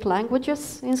have 8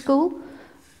 languages in school?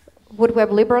 Would we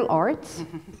have liberal arts?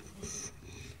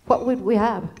 What would we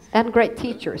have? And great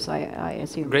teachers, I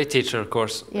assume. Great teacher, of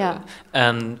course. Yeah.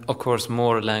 And of course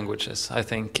more languages, I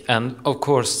think. And of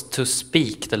course to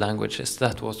speak the languages,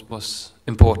 that was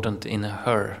important in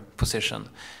her position.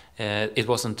 It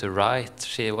wasn't to write.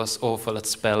 She was awful at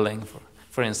spelling.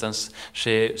 For instance,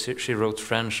 she wrote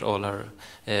French all her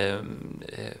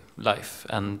life,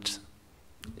 and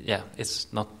yeah, it's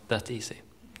not that easy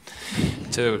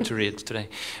to read today.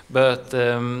 But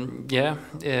yeah,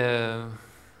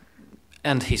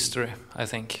 and history, I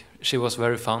think. She was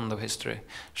very fond of history.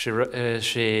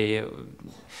 She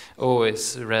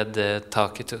always read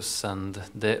Tacitus and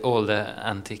all the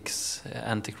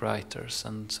antique writers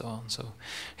and so on. So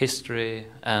history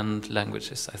and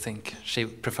languages, I think she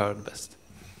preferred best.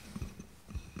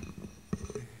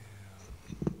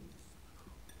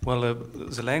 Well,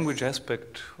 the language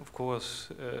aspect, of course,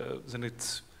 then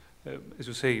it's, as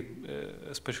you say,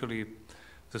 especially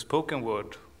the spoken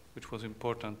word, which was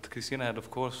important. Christina had, of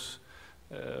course,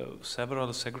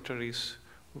 several secretaries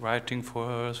writing for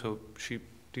her, so she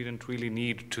didn't really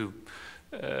need to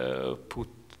to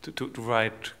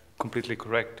write completely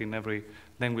correct in every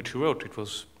language she wrote. It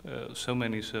was so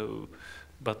many,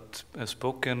 but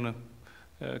spoken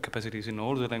capacities in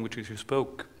all the languages she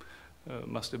spoke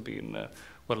must have been.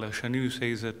 Well, Chanu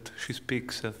says that she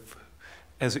speaks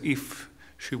as if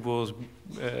she was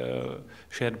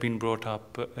she had been brought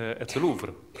up at the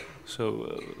Louvre.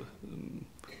 So,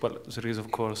 well, there is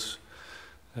of course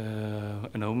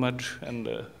an homage and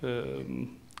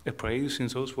a praise in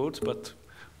those words, but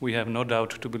we have no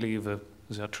doubt to believe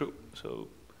they are true. So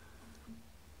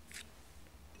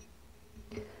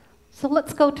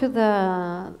let's go to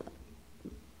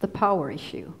the power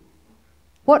issue.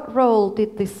 What role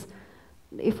did this?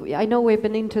 I know we've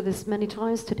been into this many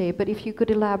times today, but if you could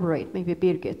elaborate, maybe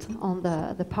Birgit, on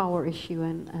the power issue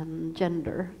and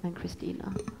gender and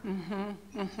Christina.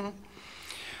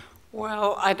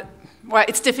 Well,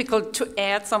 it's difficult to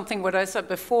add something what I said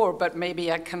before, but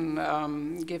maybe I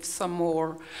can give some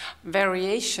more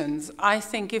variations. I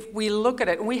think if we look at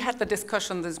it, we had the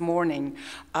discussion this morning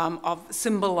of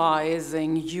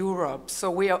symbolizing Europe. So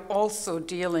we are also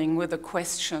dealing with the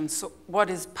question, so what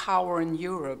is power in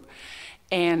Europe?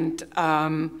 And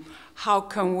how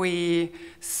can we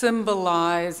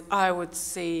symbolize, I would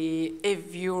say,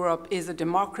 if Europe is a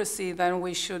democracy, then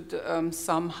we should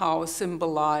somehow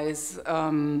symbolize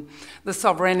the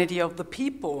sovereignty of the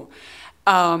people.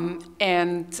 And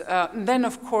then,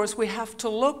 of course, we have to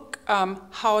look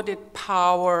how did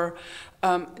power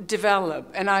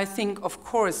develop. And I think, of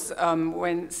course,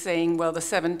 when saying, well, the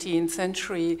 17th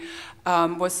century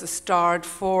was the start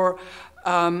for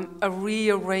a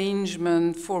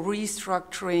rearrangement, for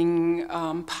restructuring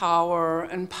power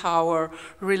and power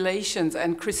relations.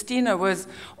 And Christina was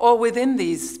all within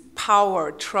these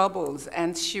power troubles,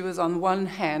 and she was on one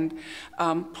hand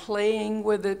playing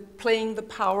the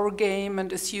power game,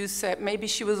 and as you said, maybe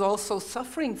she was also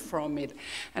suffering from it.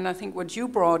 And I think what you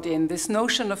brought in, this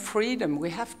notion of freedom,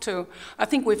 I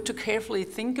think we have to carefully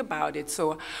think about it.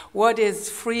 So what is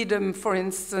freedom, for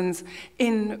instance,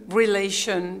 in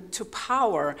relation to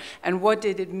power, and what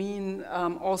did it mean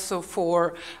also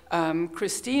for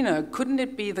Christina? Couldn't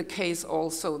it be the case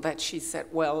also that she said,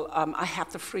 well, I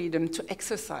have the freedom to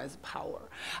exercise power?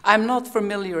 I'm not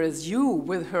familiar as you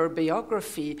with her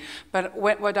biography, but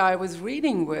what I was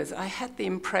reading was, I had the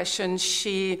impression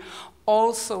she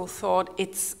also thought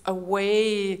it's a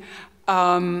way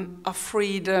of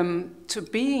freedom to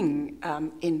being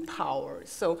in power.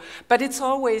 So, but it's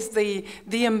always the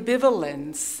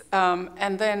ambivalence.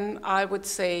 And then I would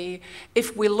say,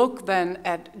 if we look then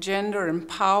at gender and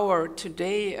power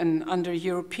today and under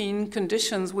European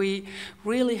conditions, we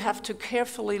really have to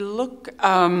carefully look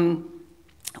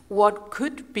what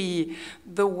could be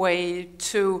the way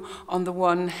to, on the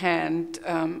one hand,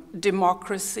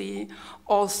 democracy,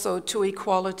 also to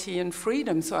equality and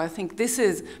freedom. So I think this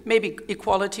is, maybe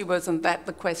equality wasn't that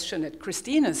the question at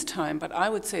Christina's time, but I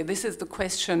would say this is the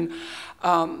question,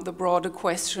 the broader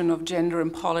question of gender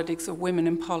in politics, of women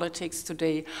in politics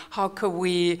today. How can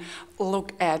we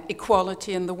look at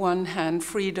equality on the one hand,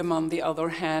 freedom on the other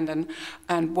hand,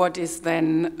 and what is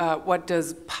then, what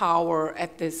does power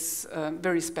at this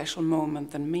very special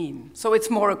moment then mean? So it's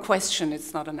more a question,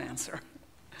 it's not an answer.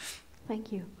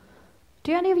 Thank you.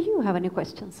 Do any of you have any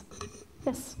questions?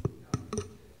 Yes.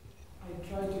 I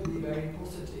try to be very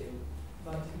positive,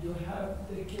 but you have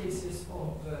the cases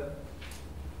of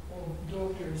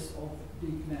daughters of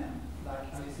big men,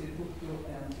 like Alice Putto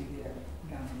and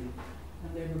Gandhi,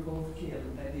 and they were both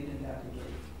killed. They didn't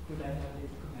abdicate. Could I have a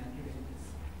little commentary on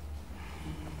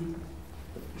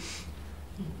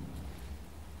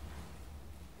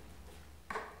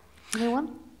this? Anyone?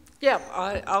 Yeah,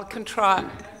 I'll try. I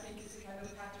think it's a kind of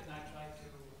pattern I try to...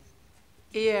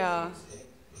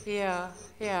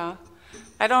 Yeah.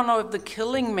 I don't know if the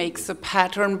killing makes a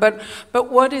pattern, but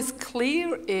what is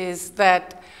clear is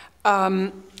that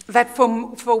that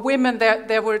for women,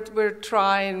 we're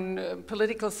trying,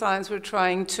 political science, we're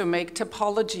trying to make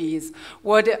typologies.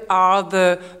 What are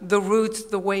the roots,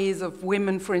 the ways of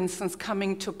women, for instance,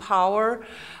 coming to power?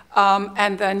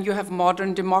 And then you have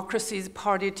modern democracies,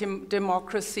 party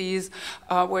democracies,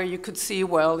 where you could see,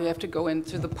 well, you have to go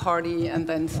into the party, and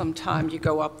then sometime you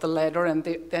go up the ladder, and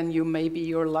then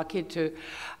you're lucky to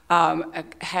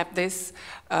have this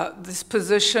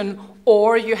position.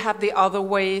 Or you have the other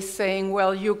way, saying,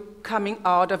 well, you're coming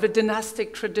out of a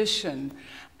dynastic tradition.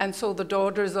 And so the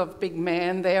daughters of big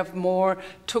men, they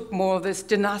took more of this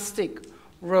dynastic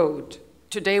road.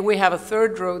 Today we have a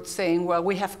third road saying, well,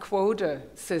 we have quota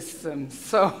systems.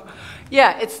 So,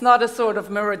 yeah, it's not a sort of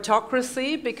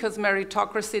meritocracy, because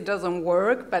meritocracy doesn't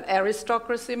work, but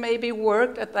aristocracy maybe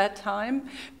worked at that time,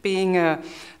 being a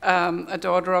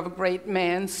daughter of a great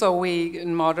man. So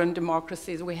in modern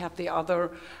democracies, we have the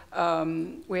other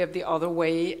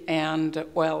way. And,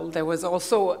 well, there was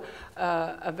also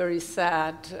a very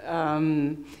sad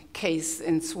case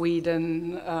in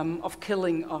Sweden of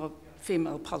killing of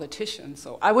female politicians.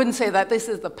 So I wouldn't say that this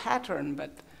is the pattern, but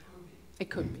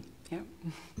it could be, yeah.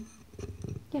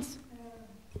 Yes.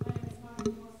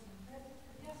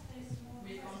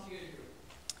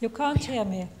 You can't hear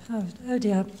me. Oh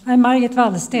dear. I'm Margit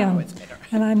Wallsten,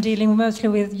 and I'm dealing mostly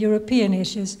with European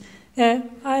issues.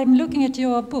 I'm looking at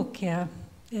your book here,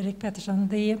 Erik Pettersson,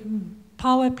 The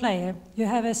Power Player. You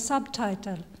have a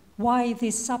subtitle. Why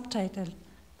this subtitle?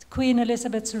 Queen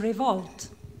Elizabeth's Revolt.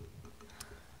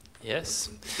 Yes,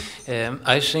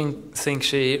 I think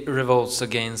she revolts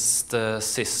against the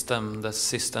system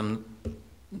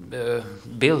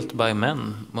built by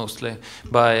men, mostly,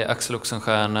 by Axel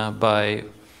Oxenstierna, by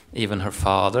even her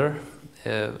father,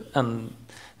 and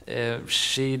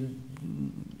she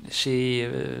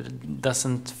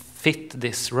doesn't fit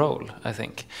this role, I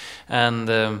think. And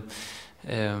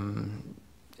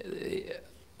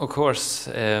of course,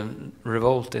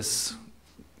 revolt is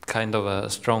kind of a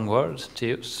strong word to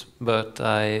use, but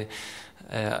I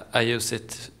use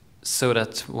it so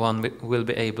that one will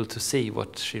be able to see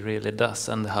what she really does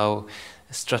and how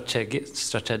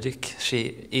strategic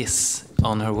she is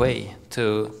on her way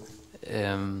to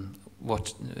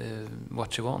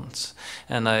what she wants.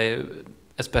 And I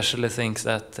especially think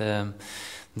that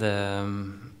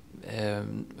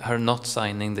her not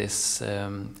signing this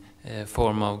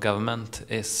form of government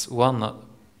is one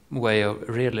way of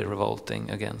really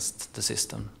revolting against the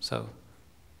system. So,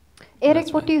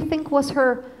 Erik, what do you think was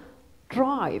her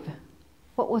drive?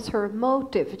 What was her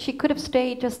motive? She could have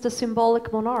stayed just a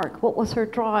symbolic monarch. What was her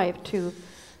drive to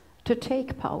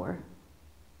take power?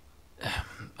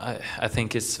 I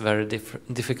think it's very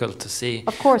difficult to see.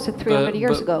 Of course, 300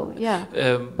 years ago, yeah.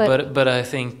 But I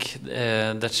think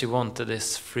that she wanted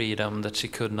this freedom that she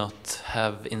could not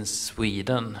have in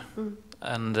Sweden. Mm.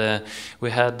 And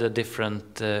we had a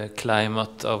different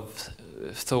climate of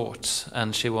thoughts,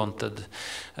 and she wanted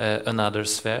another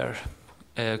sphere,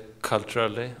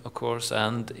 culturally, of course,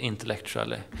 and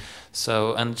intellectually.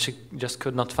 So, and she just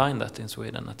could not find that in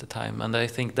Sweden at the time. And I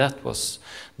think that was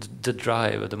the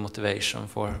drive, the motivation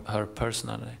for her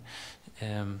personally.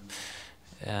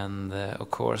 Of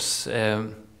course,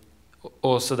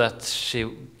 also that she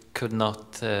could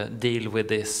not deal with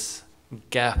this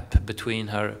gap between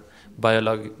her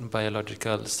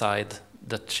biological side,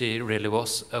 that she really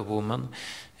was a woman.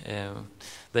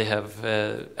 They have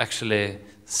actually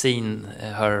seen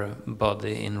her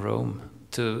body in Rome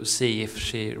to see if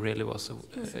she really was a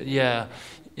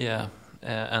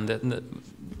and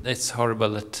it's horrible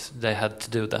that they had to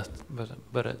do that,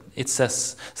 but it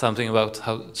says something about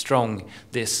how strong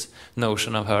this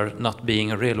notion of her not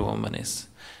being a real woman is,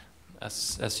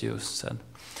 as you said.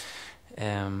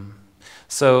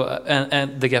 So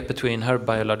and the gap between her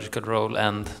biological role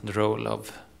and the role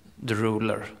of the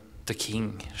ruler, the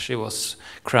king. She was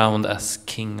crowned as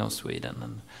King of Sweden,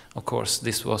 and of course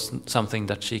this was something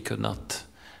that she could not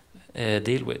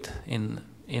deal with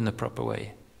in a proper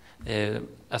way,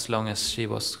 as long as she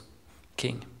was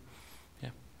king.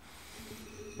 Yeah.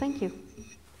 Thank you.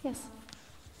 Yes.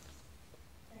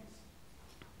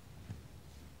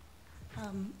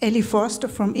 Ellie Foster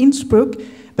from Innsbruck.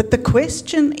 But the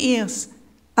question is,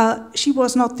 she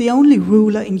was not the only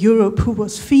ruler in Europe who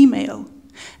was female.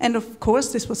 And of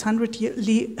course, this was 100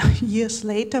 years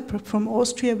later. From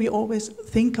Austria, we always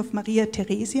think of Maria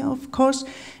Theresia, of course.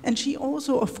 And she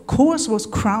also, of course, was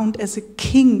crowned as a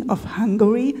king of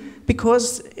Hungary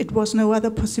because it was no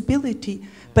other possibility.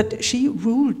 But she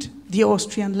ruled the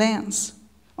Austrian lands.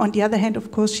 On the other hand,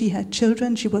 of course, she had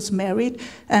children, she was married,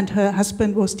 and her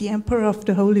husband was the emperor of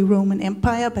the Holy Roman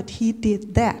Empire, but he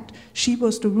did that. She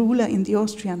was the ruler in the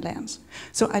Austrian lands.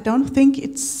 So I don't think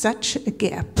it's such a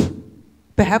gap.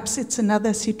 Perhaps it's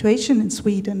another situation in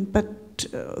Sweden, but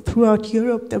throughout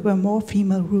Europe there were more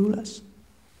female rulers.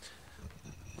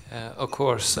 Of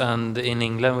course, and in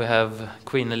England we have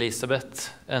Queen Elizabeth,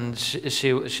 and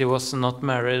she was not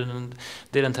married and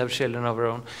didn't have children of her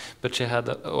own, but she had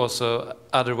also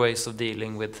other ways of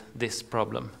dealing with this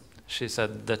problem. She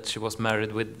said that she was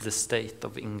married with the state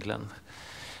of England.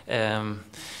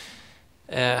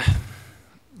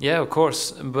 Yeah, of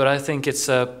course, but I think it's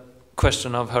a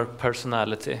question of her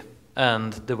personality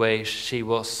and the way she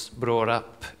was brought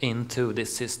up into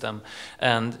this system,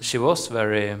 and she was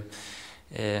very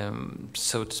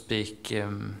so to speak, I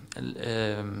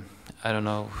don't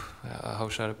know, how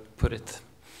shall I put it?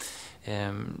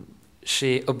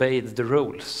 She obeyed the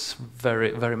rules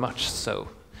very, very much so.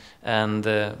 And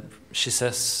she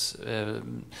says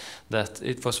that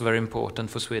it was very important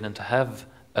for Sweden to have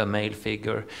a male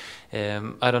figure.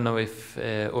 I don't know if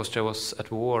Austria was at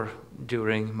war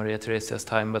during Maria Theresia's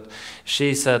time, but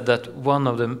she said that one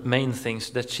of the main things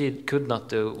that she could not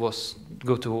do was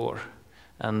go to war.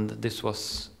 And this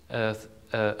was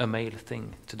a male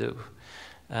thing to do.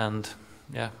 And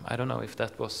yeah, I don't know if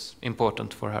that was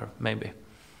important for her, maybe.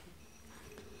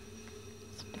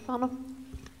 Stefano?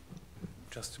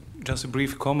 Just a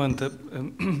brief comment.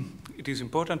 It is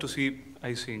important to see,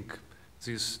 I think,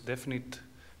 this definite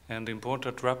and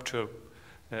important rupture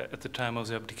at the time of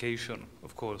the abdication,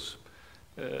 of course.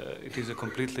 It is a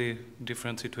completely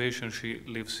different situation. She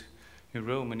lives in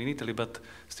Rome and in Italy, but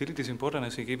still it is important, I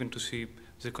think, even to see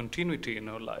the continuity in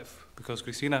her life, because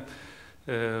Christina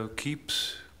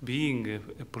keeps being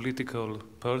a political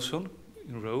person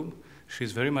in Rome.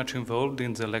 She's very much involved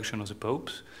in the election of the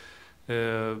popes.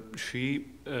 She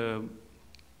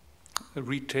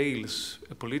retails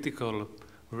a political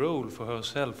role for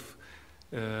herself.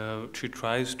 She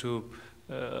tries to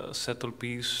settle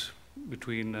peace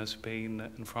between Spain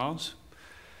and France.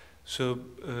 So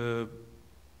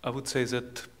I would say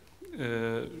that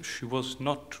she was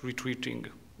not retreating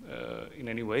in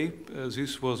any way.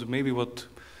 This was maybe what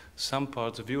some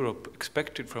parts of Europe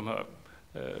expected from her.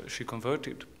 She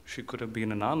converted. She could have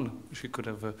been a nun. She could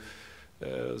have.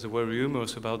 There were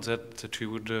rumors about that she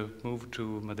would move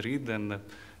to Madrid and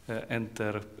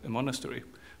enter a monastery.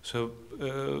 So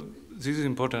this is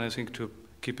important, I think, to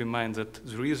keep in mind that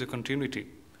there is a continuity.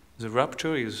 The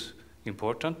rupture is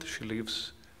important. She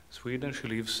leaves Sweden. She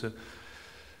leaves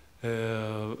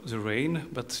the reign,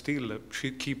 but still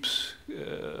she keeps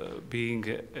being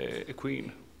a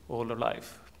queen all her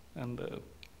life, and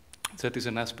that is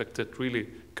an aspect that really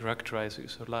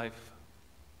characterizes her life.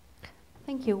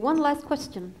 Thank you. One last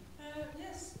question.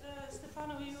 Yes,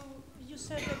 Stefano, you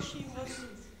said that she was.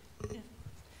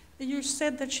 You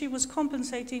said that she was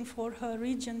compensating for her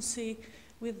regency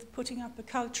with putting up a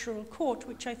cultural court,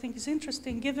 which I think is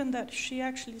interesting, given that she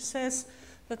actually says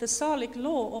that the Salic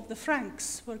law of the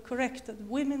Franks were correct, that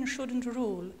women shouldn't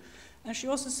rule. And she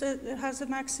also has a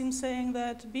maxim saying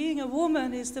that being a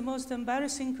woman is the most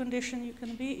embarrassing condition you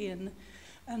can be in.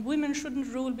 And women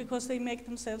shouldn't rule because they make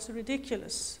themselves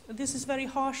ridiculous. This is very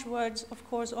harsh words, of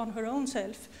course, on her own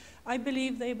self. I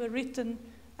believe they were written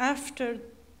after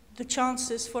the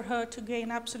chances for her to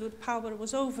gain absolute power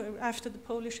was over, after the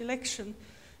Polish election.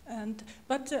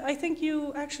 But I think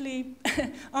you actually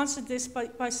answered this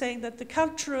by saying that the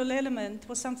cultural element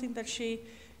was something that she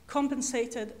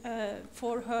compensated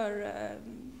for her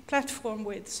platform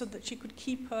with, so that she could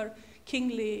keep her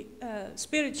kingly,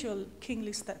 spiritual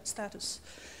kingly status.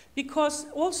 Because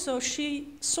also she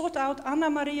sought out Anna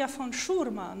Maria von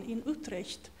Schurman in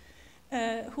Utrecht,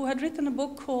 who had written a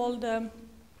book called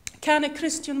Can a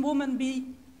Christian Woman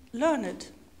Be Learned?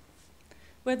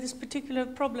 Where this particular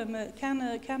problem,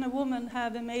 can a woman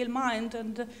have a male mind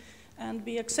and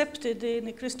be accepted in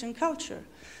a Christian culture?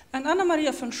 And Anna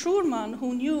Maria von Schurman,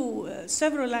 who knew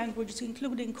several languages,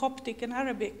 including Coptic and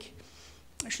Arabic,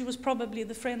 she was probably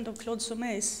the friend of Claude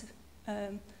Saumaise,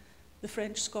 the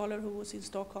French scholar who was in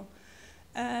Stockholm.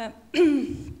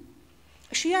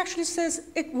 She actually says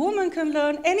a woman can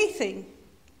learn anything,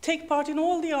 take part in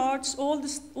all the arts, all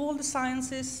the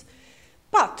sciences,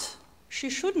 but she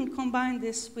shouldn't combine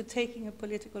this with taking a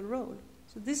political role.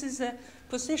 So this is a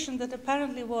position that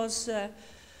apparently was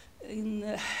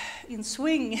in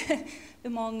swing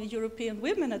among European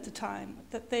women at the time,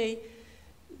 that they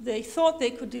thought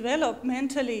they could develop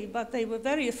mentally, but they were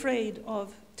very afraid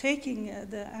of taking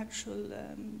the actual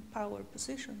power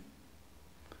position.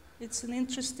 It's an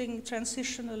interesting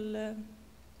transitional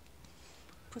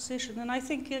position, and I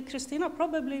think Christina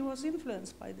probably was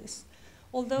influenced by this.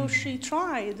 Although she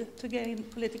tried to gain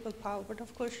political power, but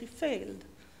of course she failed.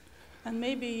 And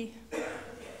maybe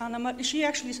she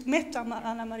actually met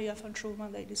Anna Maria von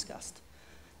Schurman, they discussed.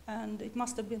 And it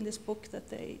must have been this book that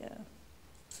they,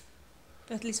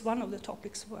 at least one of the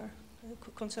topics were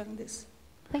concerning this.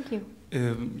 Thank you.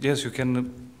 Yes, you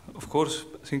can, of course,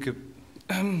 I think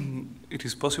it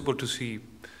is possible to see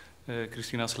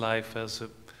Christina's life as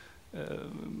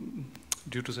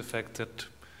due to the fact that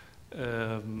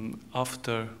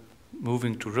after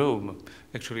moving to Rome,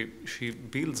 actually she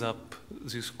builds up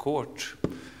this court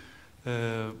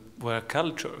where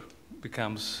culture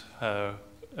becomes her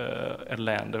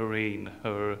land, her reign,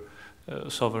 her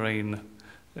sovereign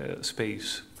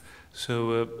space.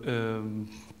 So,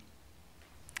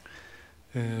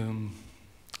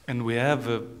 and we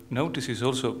have notices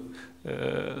also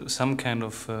some kind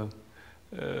of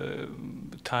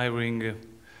tiring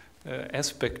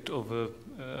aspect of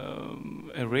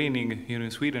reigning here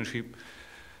in Sweden. She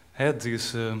had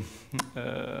this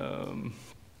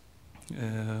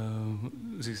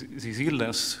this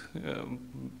illness,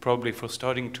 probably for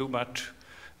studying too much,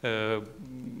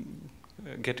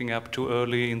 getting up too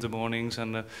early in the mornings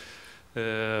and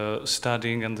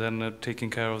studying and then taking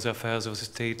care of the affairs of the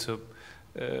state. So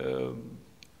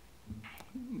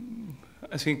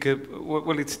I think,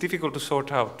 well, it's difficult to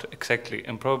sort out exactly,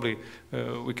 and probably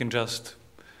we can just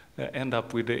end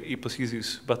up with the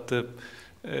hypothesis. But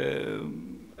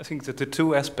I think that the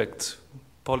two aspects,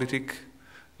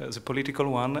 the political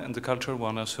one and the cultural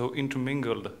one, are so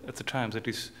intermingled at the time that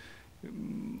it's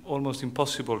almost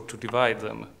impossible to divide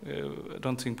them. I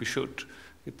don't think we should.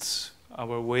 It's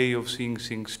our way of seeing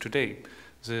things today.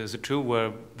 The two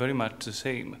were very much the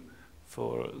same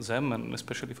for them, and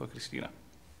especially for Christina.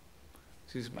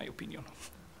 This is my opinion.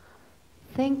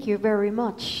 Thank you very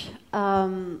much.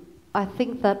 I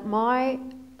think that my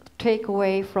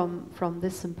takeaway from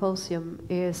this symposium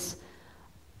is,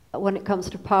 when it comes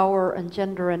to power and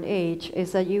gender and age,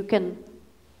 is that you can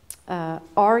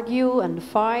argue and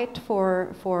fight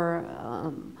for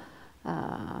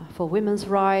for women's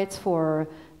rights, for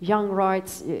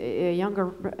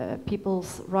younger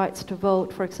people's rights to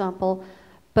vote, for example.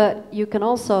 But you can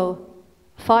also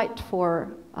fight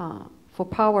for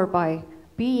power by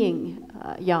being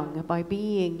young, by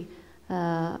being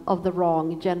of the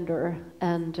wrong gender,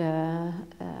 and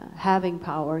having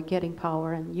power, getting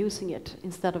power, and using it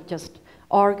instead of just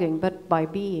arguing, but by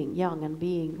being young and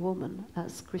being woman,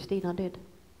 as Christina did.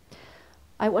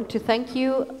 I want to thank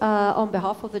you on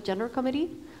behalf of the Gender Committee,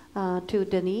 to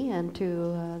Denis and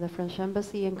to the French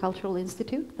Embassy and Cultural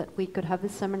Institute that we could have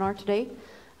this seminar today.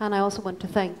 And I also want to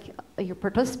thank your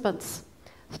participants,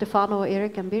 Stefano,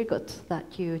 Erik, and Birgit,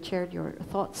 that you shared your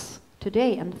thoughts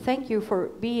today. And thank you for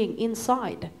being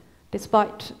inside,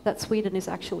 despite that Sweden is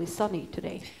actually sunny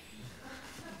today.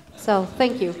 So,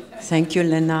 thank you. Thank you,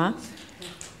 Lena.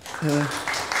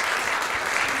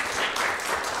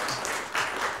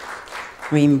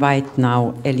 We invite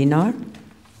now Elinor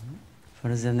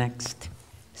for the next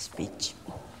speech.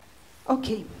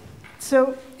 Okay,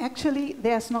 so actually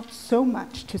there's not so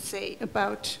much to say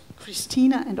about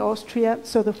Christina and Austria,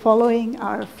 so the following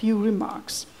are a few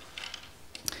remarks.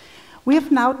 We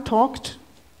have now talked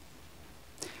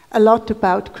a lot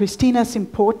about Christina's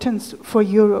importance for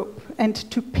Europe, and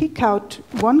to pick out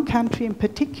one country in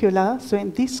particular, so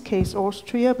in this case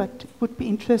Austria, but it would be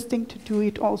interesting to do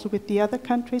it also with the other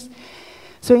countries.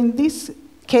 So in this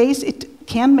case it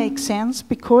can make sense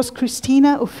because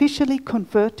Christina officially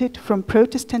converted from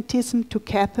Protestantism to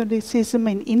Catholicism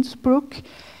in Innsbruck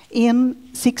in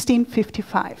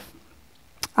 1655,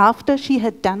 after she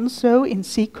had done so in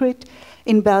secret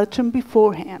in Belgium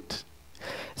beforehand.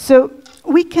 So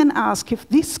we can ask if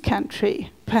this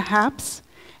country perhaps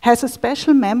has a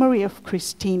special memory of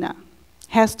Christina.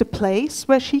 Has the place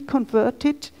where she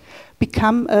converted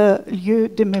become a lieu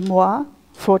de mémoire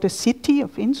for the city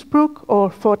of Innsbruck or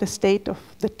for the state of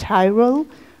the Tyrol,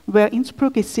 where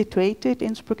Innsbruck is situated?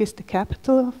 Innsbruck is the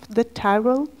capital of the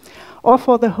Tyrol, or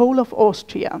for the whole of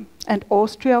Austria. And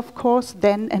Austria, of course,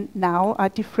 then and now are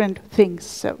different things,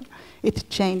 so it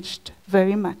changed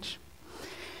very much.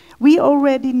 We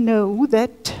already know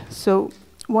that, so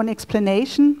one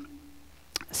explanation,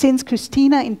 since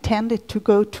Christina intended to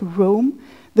go to Rome,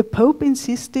 the Pope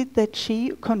insisted that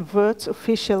she converts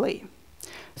officially.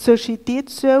 So she did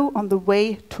so on the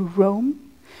way to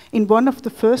Rome, in one of the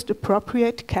first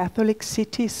appropriate Catholic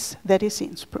cities, that is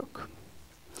Innsbruck.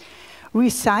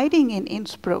 Residing in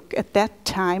Innsbruck at that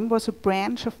time was a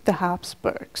branch of the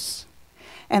Habsburgs,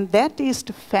 and that is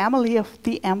the family of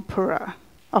the emperor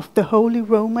of the Holy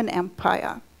Roman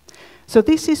Empire. So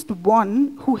this is the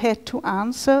one who had to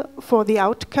answer for the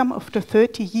outcome of the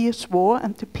 30 Years' War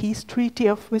and the Peace Treaty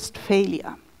of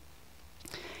Westphalia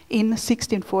in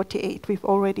 1648. We've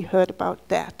already heard about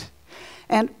that.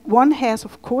 And one has,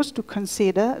 of course, to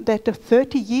consider that the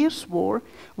 30 Years' War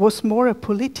was more a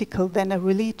political than a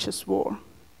religious war,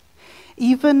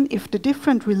 even if the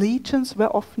different religions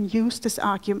were often used as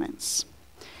arguments.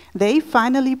 They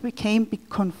finally became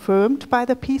confirmed by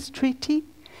the peace treaty,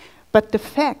 but the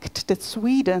fact that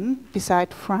Sweden,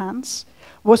 beside France,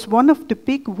 was one of the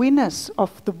big winners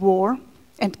of the war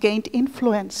and gained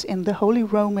influence in the Holy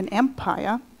Roman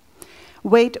Empire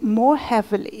weighed more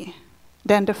heavily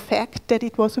than the fact that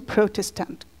it was a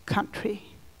Protestant country.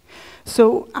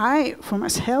 So I, for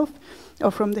myself, or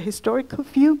from the historical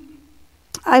view,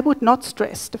 I would not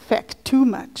stress the fact too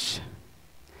much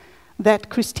that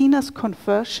Christina's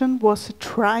conversion was a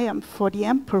triumph for the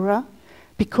emperor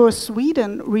because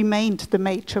Sweden remained the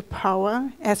major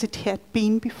power as it had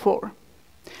been before.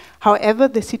 However,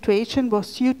 the situation was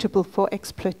suitable for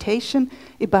exploitation,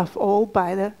 above all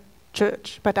by the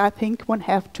church. But I think one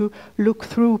have to look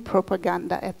through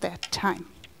propaganda at that time.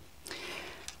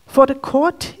 For the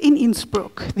court in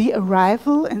Innsbruck, the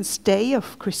arrival and stay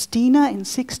of Christina in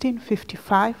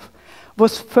 1655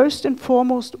 was first and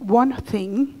foremost one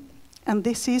thing, and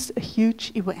this is a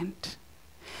huge event.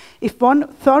 If one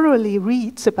thoroughly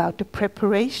reads about the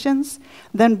preparations,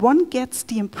 then one gets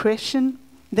the impression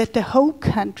that the whole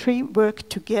country worked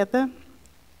together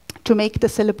to make the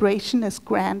celebration as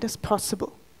grand as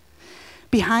possible.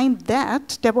 Behind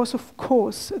that, there was, of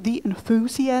course, the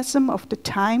enthusiasm of the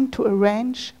time to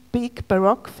arrange big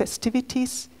Baroque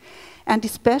festivities, and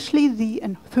especially the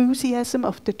enthusiasm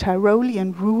of the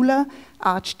Tyrolean ruler,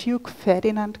 Archduke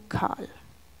Ferdinand Karl.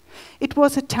 It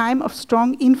was a time of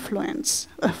strong influence,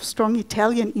 of strong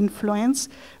Italian influence,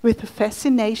 with a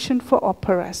fascination for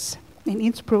operas. In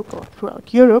Innsbruck or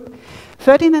throughout Europe,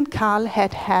 Ferdinand Karl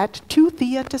had had 2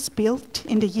 theaters built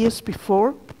in the years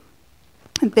before,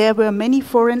 and there were many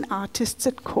foreign artists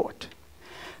at court.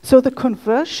 So the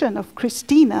conversion of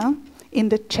Christina in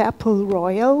the Chapel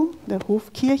Royal, the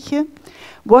Hofkirche,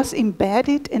 was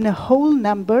embedded in a whole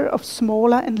number of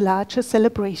smaller and larger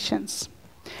celebrations.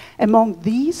 Among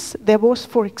these, there was,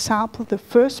 for example, the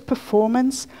first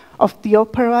performance of the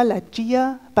opera La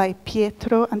Gia by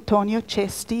Pietro Antonio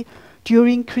Cesti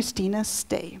during Christina's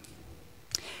stay.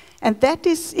 And that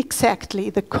is exactly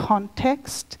the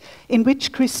context in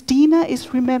which Christina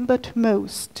is remembered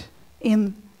most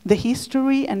in the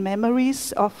history and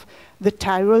memories of the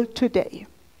Tyrol today.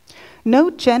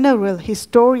 No general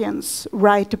historians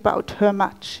write about her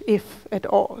much, if at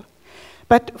all.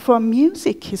 But for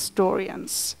music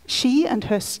historians, she and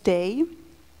her stay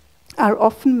are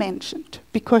often mentioned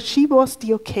because she was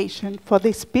the occasion for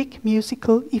this big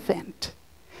musical event.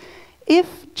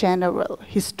 If general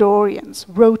historians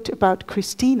wrote about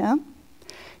Christina,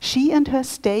 she and her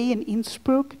stay in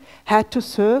Innsbruck had to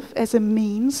serve as a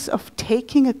means of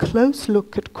taking a close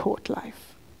look at court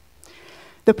life.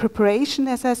 The preparation,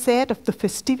 as I said, of the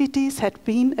festivities had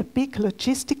been a big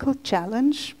logistical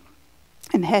challenge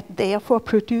and had therefore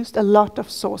produced a lot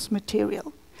of source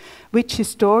material, which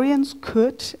historians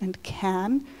could and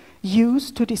can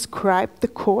use to describe the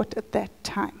court at that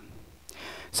time.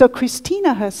 So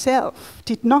Christina herself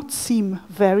did not seem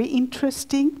very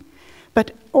interesting,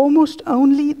 but almost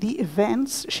only the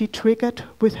events she triggered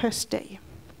with her stay.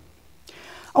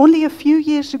 Only a few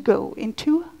years ago, in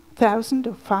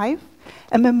 2005,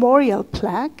 a memorial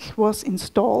plaque was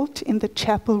installed in the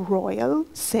Chapel Royal,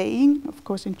 saying, of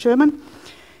course in German,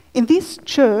 "In this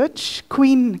church,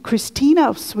 Queen Christina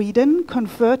of Sweden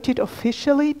converted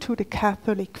officially to the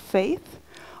Catholic faith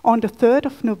on the 3rd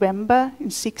of November in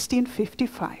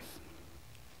 1655.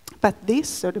 But this,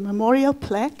 so the memorial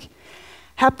plaque,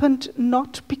 happened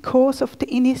not because of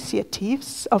the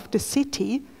initiatives of the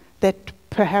city that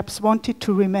perhaps wanted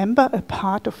to remember a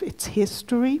part of its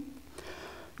history,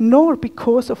 nor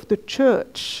because of the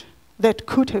church that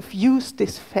could have used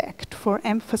this fact for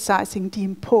emphasizing the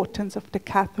importance of the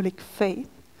Catholic faith.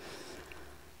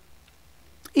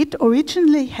 It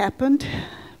originally happened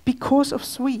because of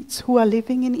Swedes who are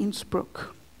living in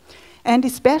Innsbruck, and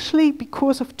especially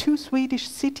because of two Swedish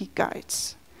city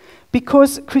guides.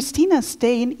 Because Christina's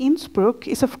stay in Innsbruck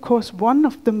is, of course, one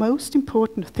of the most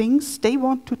important things they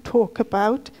want to talk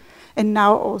about and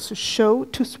now also show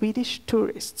to Swedish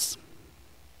tourists.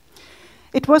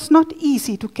 It was not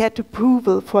easy to get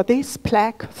approval for this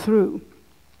plaque through,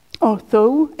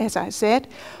 although, as I said,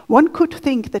 one could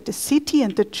think that the city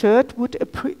and the church would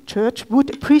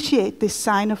appreciate this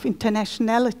sign of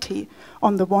internationality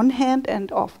on the one hand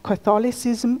and of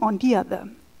Catholicism on the other.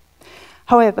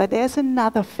 However, there's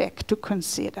another fact to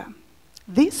consider.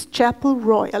 This Chapel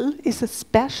Royal is a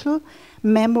special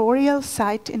memorial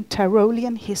site in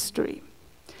Tyrolean history.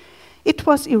 It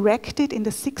was erected in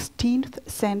the 16th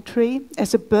century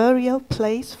as a burial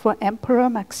place for Emperor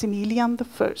Maximilian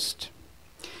I.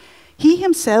 He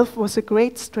himself was a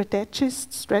great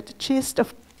strategist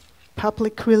of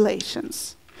public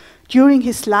relations. During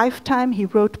his lifetime, he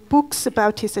wrote books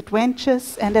about his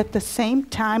adventures and at the same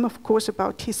time, of course,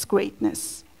 about his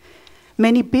greatness.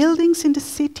 Many buildings in the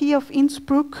city of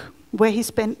Innsbruck, where he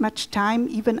spent much time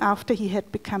even after he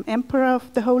had become emperor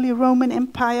of the Holy Roman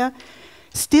Empire,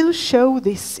 still show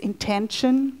this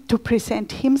intention to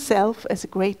present himself as a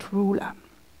great ruler.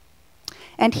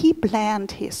 And he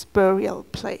planned his burial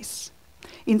place,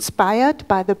 inspired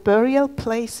by the burial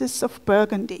places of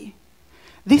Burgundy.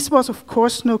 This was, of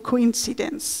course, no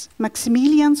coincidence.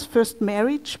 Maximilian's first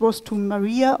marriage was to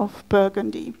Maria of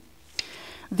Burgundy.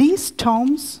 These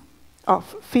tombs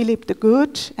of Philip the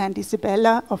Good and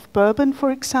Isabella of Bourbon,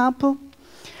 for example,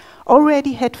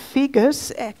 already had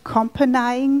figures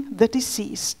accompanying the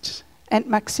deceased, and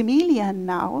Maximilian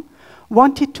now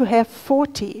wanted to have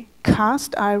 40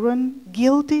 cast iron,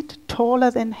 gilded,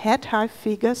 taller than head-high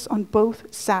figures on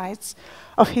both sides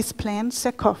of his planned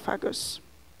sarcophagus.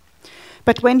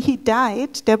 But when he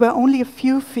died, there were only a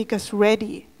few figures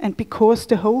ready, and because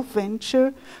the whole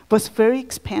venture was very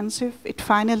expensive, it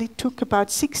finally took about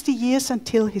 60 years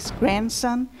until his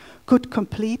grandson could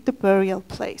complete the burial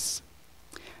place.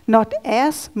 Not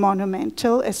as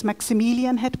monumental as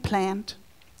Maximilian had planned.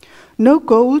 No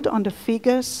gold on the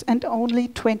figures and only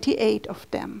 28 of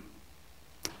them.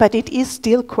 But it is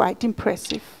still quite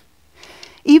impressive.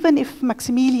 Even if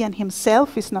Maximilian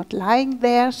himself is not lying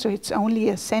there, so it's only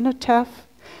a cenotaph,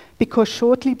 because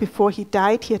shortly before he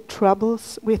died he had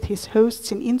troubles with his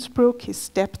hosts in Innsbruck. His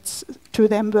debts to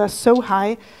them were so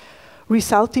high,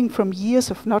 resulting from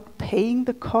years of not paying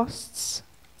the costs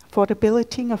for the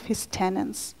billeting of his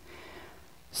tenants.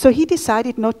 So he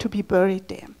decided not to be buried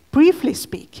there. Briefly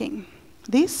speaking,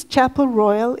 this Chapel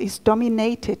Royal is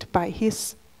dominated by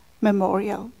his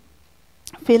memorial,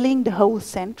 filling the whole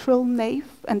central nave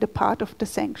and a part of the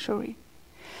sanctuary.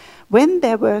 When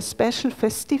there were special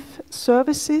festive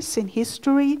services in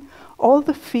history, all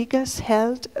the figures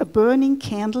held a burning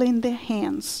candle in their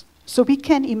hands. So we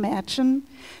can imagine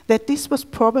that this was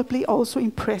probably also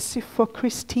impressive for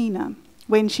Christina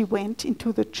when she went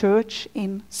into the church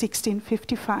in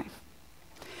 1655.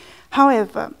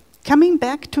 However, coming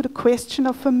back to the question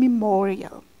of a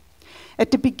memorial,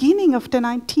 at the beginning of the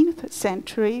 19th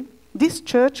century, this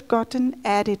church got an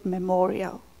added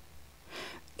memorial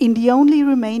in the only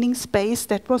remaining space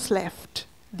that was left,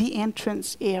 the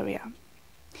entrance area.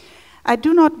 I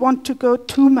do not want to go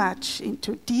too much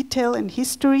into detail and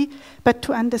history, but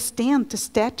to understand the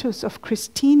status of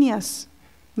Christina's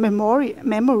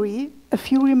memory, a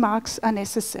few remarks are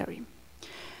necessary.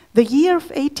 The year of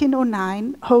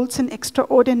 1809 holds an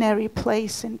extraordinary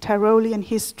place in Tyrolean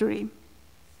history.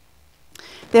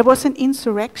 There was an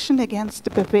insurrection against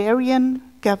the Bavarian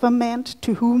government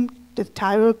to whom the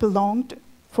Tyrol belonged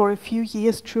for a few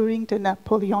years during the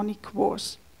Napoleonic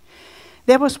Wars.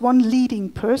 There was one leading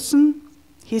person.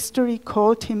 History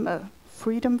called him a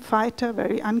freedom fighter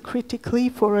very uncritically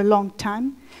for a long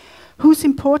time, whose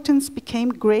importance became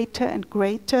greater and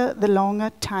greater the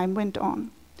longer time went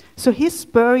on. So his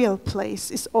burial place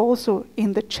is also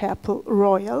in the Chapel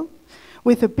Royal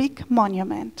with a big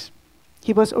monument.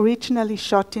 He was originally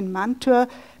shot in Mantua,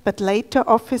 but later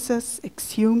officers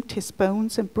exhumed his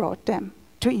bones and brought them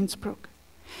to Innsbruck.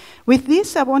 With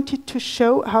this, I wanted to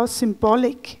show how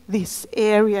symbolic this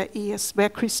area is, where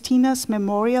Christina's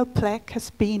memorial plaque has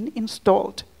been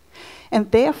installed. And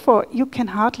therefore, you can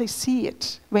hardly see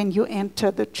it when you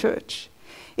enter the church.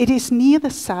 It is near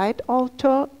the side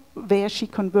altar where she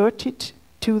converted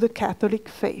to the Catholic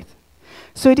faith.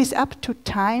 So it is up to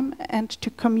time and to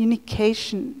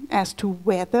communication as to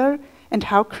whether and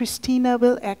how Christina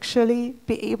will actually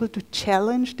be able to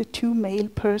challenge the two male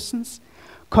persons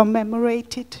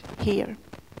commemorated here.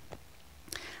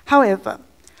 However,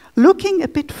 looking a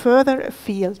bit further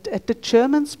afield at the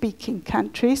German-speaking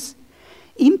countries,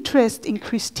 interest in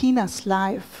Christina's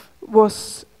life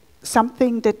was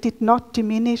something that did not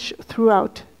diminish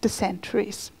throughout the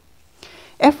centuries.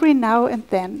 Every now and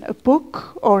then a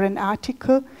book or an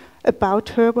article about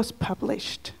her was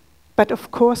published, but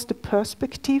of course the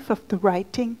perspective of the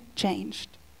writing changed.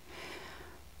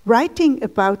 Writing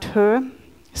about her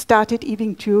started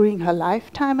even during her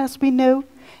lifetime, as we know,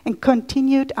 and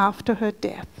continued after her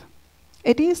death.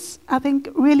 It is, I think,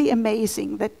 really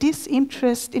amazing that this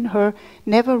interest in her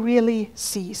never really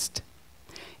ceased.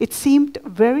 It seemed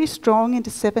very strong in the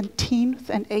 17th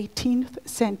and 18th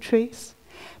centuries,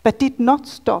 but did not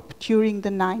stop during the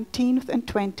 19th and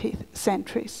 20th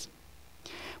centuries.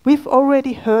 We've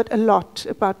already heard a lot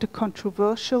about the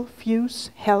controversial views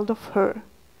held of her.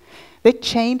 They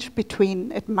changed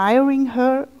between admiring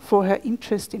her for her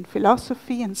interest in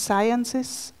philosophy and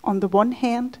sciences on the one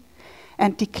hand,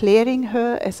 and declaring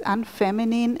her as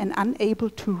unfeminine and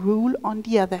unable to rule on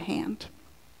the other hand.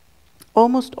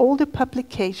 Almost all the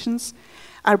publications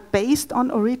are based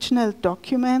on original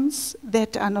documents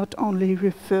that are not only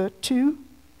referred to,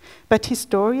 but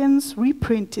historians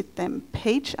reprinted them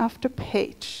page after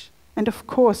page. And of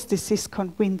course, this is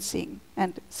convincing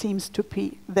and seems to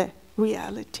be the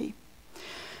reality.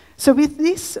 So with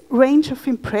this range of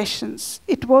impressions,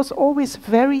 it was always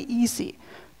very easy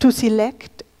to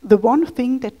select the one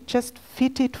thing that just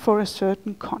fitted for a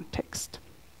certain context.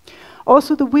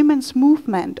 Also, the women's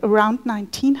movement around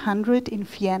 1900 in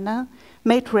Vienna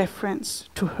made reference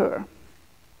to her.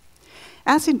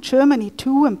 As in Germany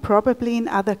too, and probably in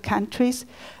other countries,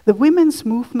 the women's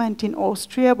movement in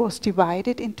Austria was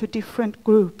divided into different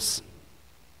groups.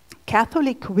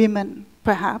 Catholic women,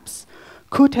 perhaps,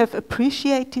 could have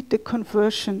appreciated the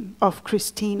conversion of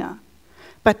Christina,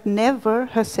 but never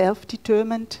her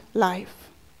self-determined life.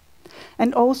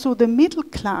 And also the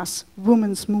middle-class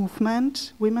women's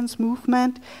movement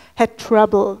had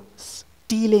troubles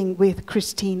dealing with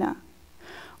Christina.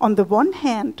 On the one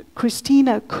hand,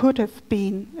 Christina could have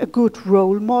been a good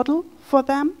role model for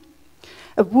them,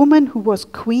 a woman who was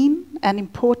queen, an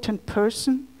important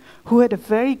person, who had a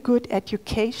very good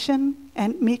education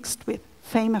and mixed with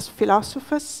famous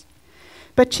philosophers,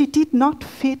 but she did not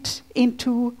fit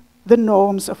into the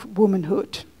norms of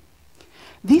womanhood.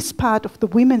 This part of the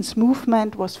women's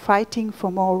movement was fighting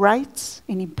for more rights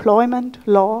in employment,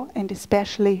 law, and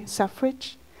especially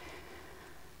suffrage.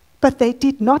 But they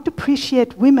did not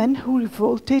appreciate women who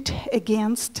revolted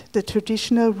against the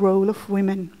traditional role of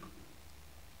women.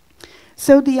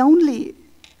 So only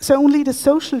the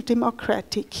social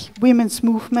democratic women's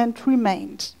movement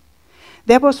remained.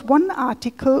 There was one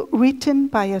article written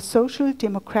by a social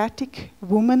democratic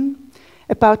woman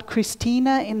about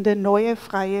Christina in the Neue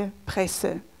Freie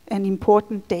Presse, an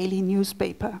important daily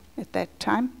newspaper at that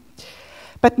time,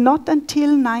 but not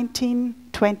until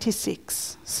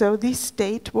 1926. So this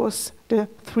date was the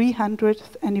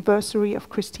 300th anniversary of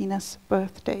Christina's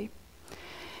birthday.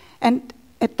 And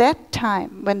at that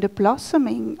time, when the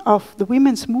blossoming of the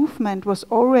women's movement was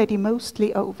already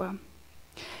mostly over.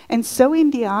 And so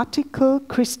in the article,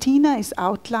 Christina is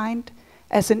outlined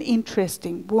as an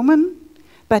interesting woman,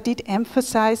 but it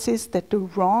emphasizes that the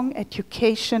wrong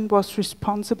education was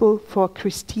responsible for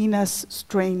Christina's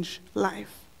strange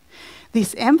life.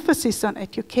 This emphasis on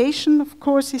education, of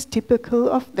course, is typical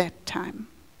of that time.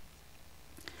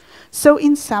 So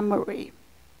in summary,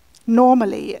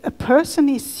 normally a person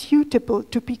is suitable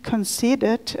to be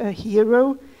considered a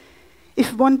hero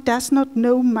if one does not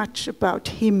know much about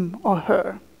him or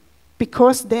her,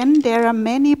 because then there are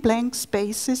many blank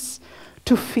spaces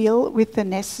to fill with the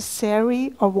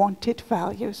necessary or wanted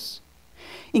values.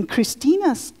 In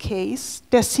Christina's case,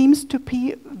 there seems to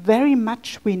be very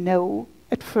much we know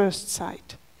at first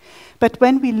sight. But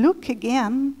when we look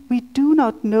again, we do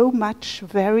not know much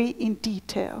very in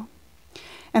detail.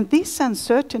 And this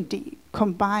uncertainty,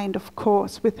 combined of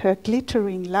course with her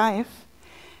glittering life,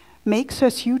 makes her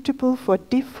suitable for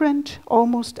different,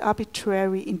 almost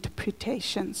arbitrary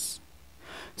interpretations.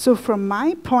 So from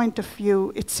my point of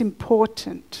view, it's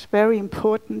important, very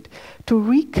important, to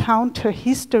recount her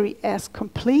history as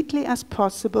completely as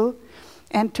possible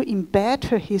and to embed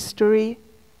her history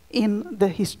in the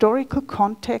historical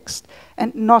context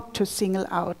and not to single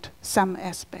out some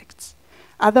aspects.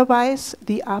 Otherwise,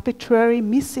 the arbitrary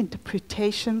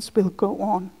misinterpretations will go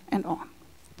on and on.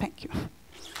 Thank you.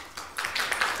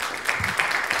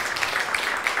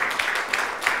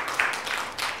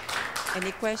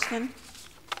 Any question?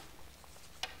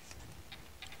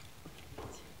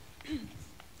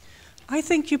 I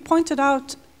think you pointed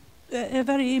out a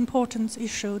very important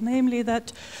issue, namely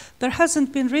that there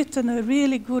hasn't been written a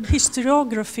really good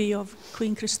historiography of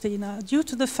Queen Christina, due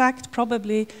to the fact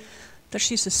probably that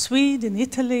she's a Swede in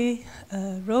Italy,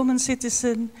 a Roman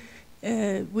citizen,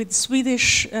 with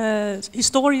Swedish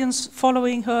historians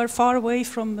following her far away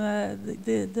from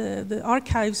the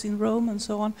archives in Rome and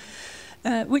so on.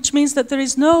 Which means that there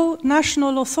is no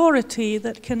national authority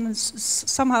that can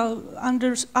somehow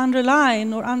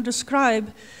underline or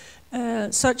underscribe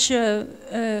such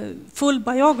a full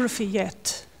biography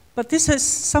yet. But this is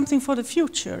something for the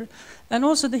future. And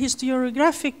also the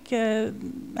historiographic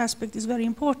aspect is very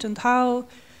important, how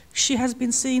she has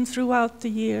been seen throughout the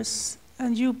years.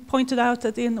 And you pointed out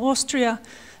that in Austria,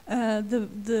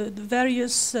 the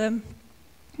various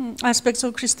aspects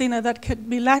of Christina that could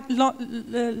be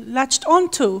latched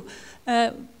onto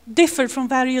differ from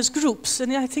various groups.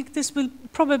 And I think this will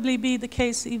probably be the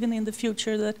case even in the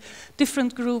future, that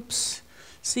different groups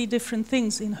see different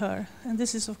things in her. And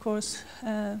this is, of course,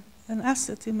 an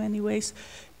asset in many ways,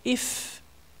 if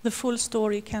the full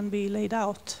story can be laid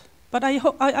out. But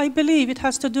I believe it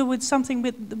has to do with something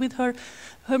with her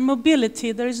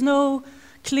mobility. There is no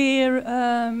clear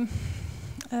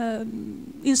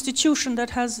institution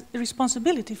that has a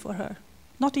responsibility for her,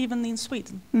 not even in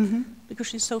Sweden, because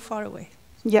she's so far away.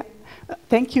 Yeah,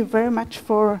 thank you very much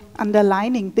for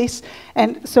underlining this.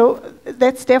 And so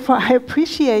that's therefore I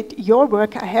appreciate your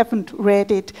work. I haven't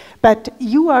read it, but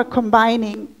you are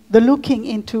combining the looking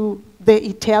into the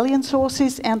Italian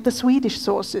sources and the Swedish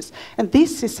sources. And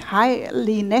this is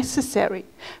highly necessary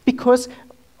because,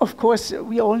 of course,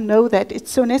 we all know that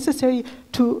it's so necessary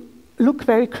to look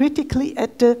very critically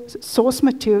at the source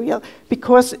material,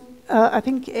 because I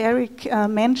think Eric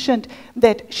mentioned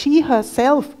that she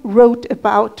herself wrote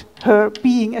about her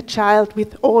being a child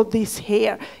with all this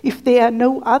hair. If there are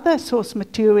no other source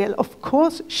material, of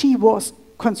course she was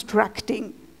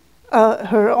constructing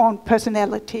her own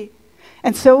personality.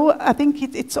 And so I think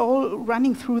it's all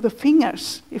running through the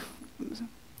fingers,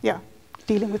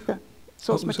 dealing with the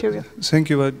source material. Thank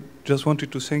you. I just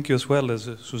wanted to thank you as well as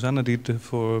Susanna did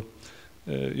for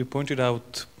you pointed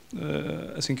out,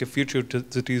 I think, a feature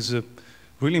that is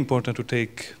really important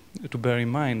to bear in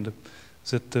mind,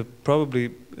 that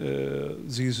probably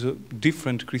these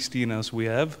different Christinas we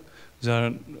have, they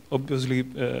are obviously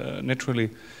naturally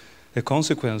a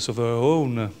consequence of her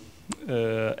own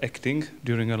acting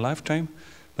during her lifetime,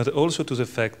 but also to the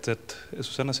fact that, as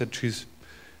Susanna said, she's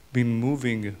been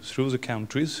moving through the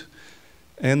countries,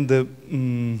 and the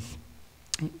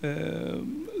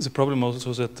problem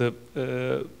also is that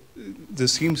there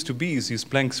seems to be these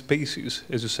blank spaces,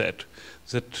 as you said,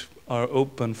 that are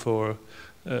open for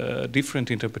different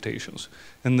interpretations.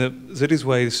 And that is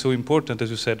why it's so important, as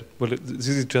you said. Well, this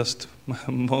is just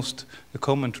most a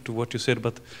comment to what you said,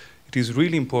 but it is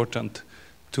really important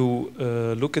to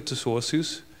look at the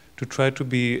sources, to try to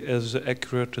be as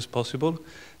accurate as possible,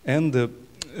 and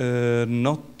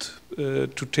not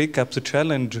to take up the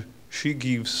challenge she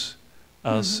gives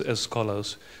us as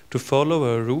scholars, to follow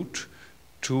her route,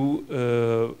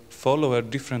 to follow her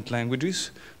different languages,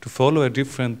 to follow her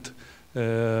different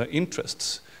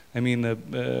interests. I mean, I've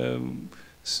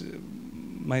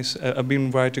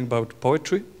been writing about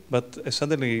poetry, but I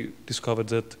suddenly discovered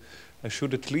that I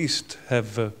should at least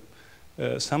have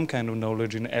some kind of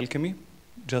knowledge in alchemy,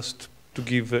 just to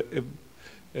give,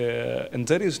 and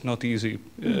that is not easy.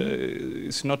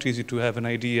 It's not easy to have an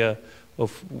idea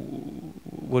of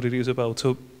what it is about.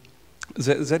 So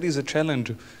that is a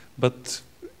challenge, but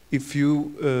if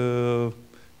you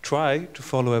try to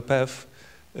follow a path,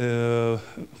 a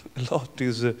lot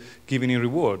is given in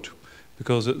reward,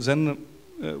 because then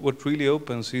what really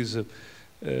opens is a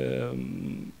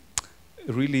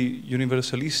really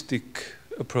universalistic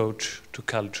approach to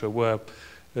culture, where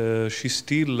she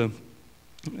still,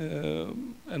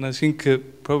 and I think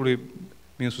probably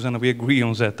me and Susanna, we agree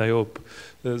on that, I hope,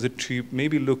 that she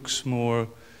maybe looks more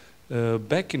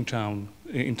back in time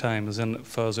than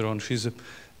further on. She's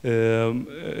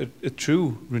a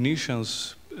true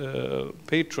Renaissance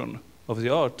patron of the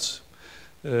arts,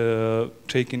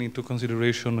 taking into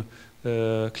consideration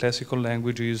classical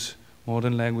languages,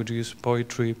 modern languages,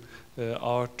 poetry,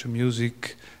 art,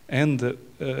 music, and at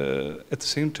the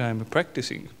same time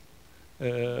practicing.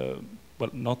 Well,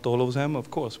 not all of them,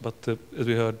 of course, but as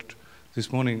we heard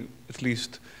this morning, at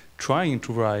least trying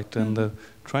to write and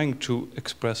trying to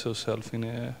express herself in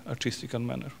an artistical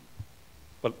manner.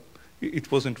 Well,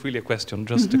 it wasn't really a question,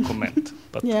 just a comment.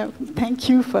 But yeah, thank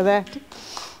you for that.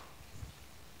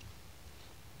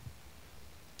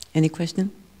 Any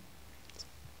question?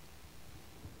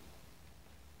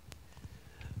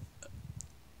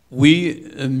 We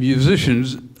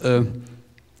musicians,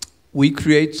 we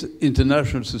create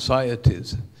international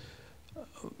societies,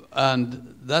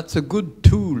 and that's a good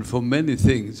tool for many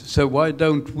things. So why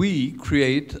don't we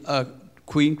create a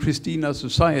Queen Christina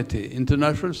society,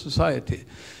 international society?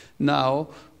 Now,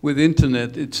 with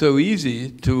internet, it's so easy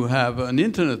to have an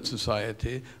internet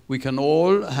society. We can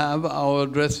all have our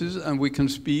addresses and we can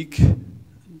speak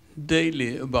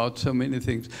daily about so many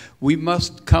things. We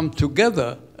must come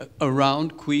together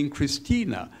around Queen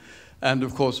Christina. And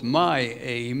of course, my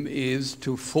aim is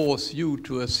to force you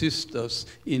to assist us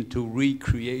into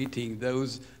recreating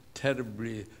those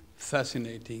terribly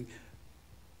fascinating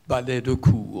ballets de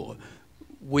cour,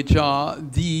 which are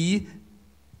the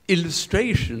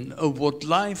illustration of what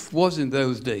life was in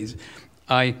those days.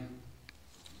 I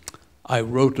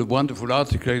wrote a wonderful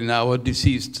article in our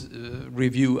deceased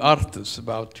review Artus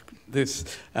about this,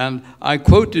 and I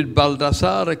quoted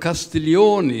Baldassare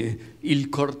Castiglione, Il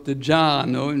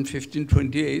Cortegiano, in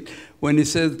 1528, when he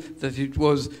said that it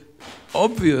was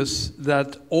obvious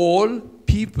that all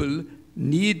people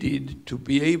needed to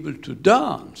be able to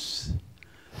dance.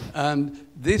 And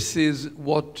this is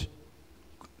what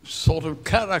sort of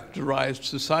characterized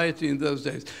society in those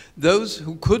days. Those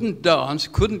who couldn't dance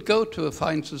couldn't go to a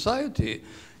fine society.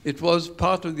 It was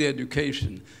part of the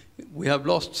education. We have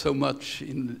lost so much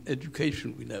in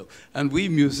education, we know. And we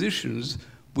musicians,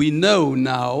 we know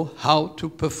now how to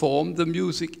perform the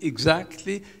music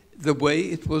exactly the way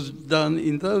it was done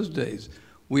in those days.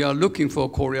 We are looking for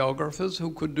choreographers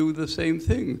who could do the same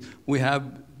thing. We have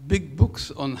big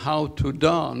books on how to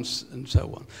dance and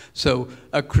so on. So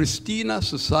a Christina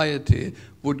society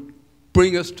would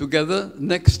bring us together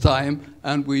next time,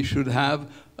 and we should have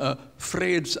a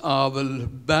Fredsarvel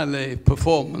ballet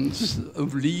performance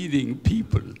of leading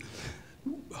people.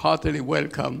 Heartily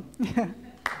welcome.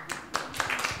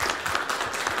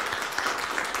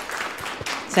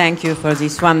 Thank you for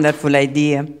this wonderful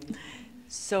idea.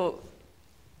 So,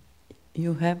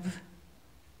 you have a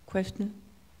question?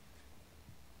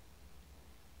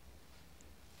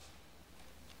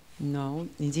 No.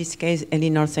 In this case,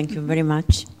 Elinor, thank you very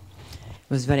much. It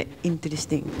was very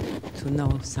interesting to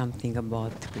know something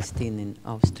about Christine in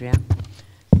Austria.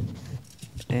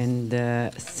 And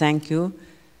thank you.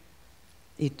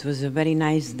 It was a very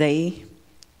nice day.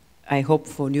 I hope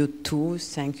for you too.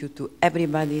 Thank you to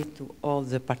everybody, to all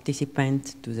the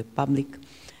participants, to the public.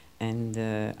 And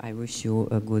I wish you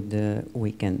a good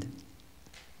weekend.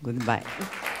 Goodbye.